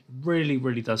 review. It really,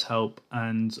 really does help.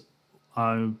 And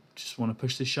I just want to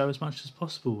push this show as much as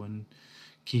possible and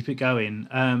keep it going.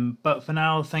 But for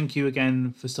now, thank you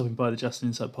again for stopping by the Just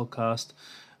Inside podcast,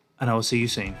 and I will see you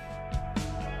soon.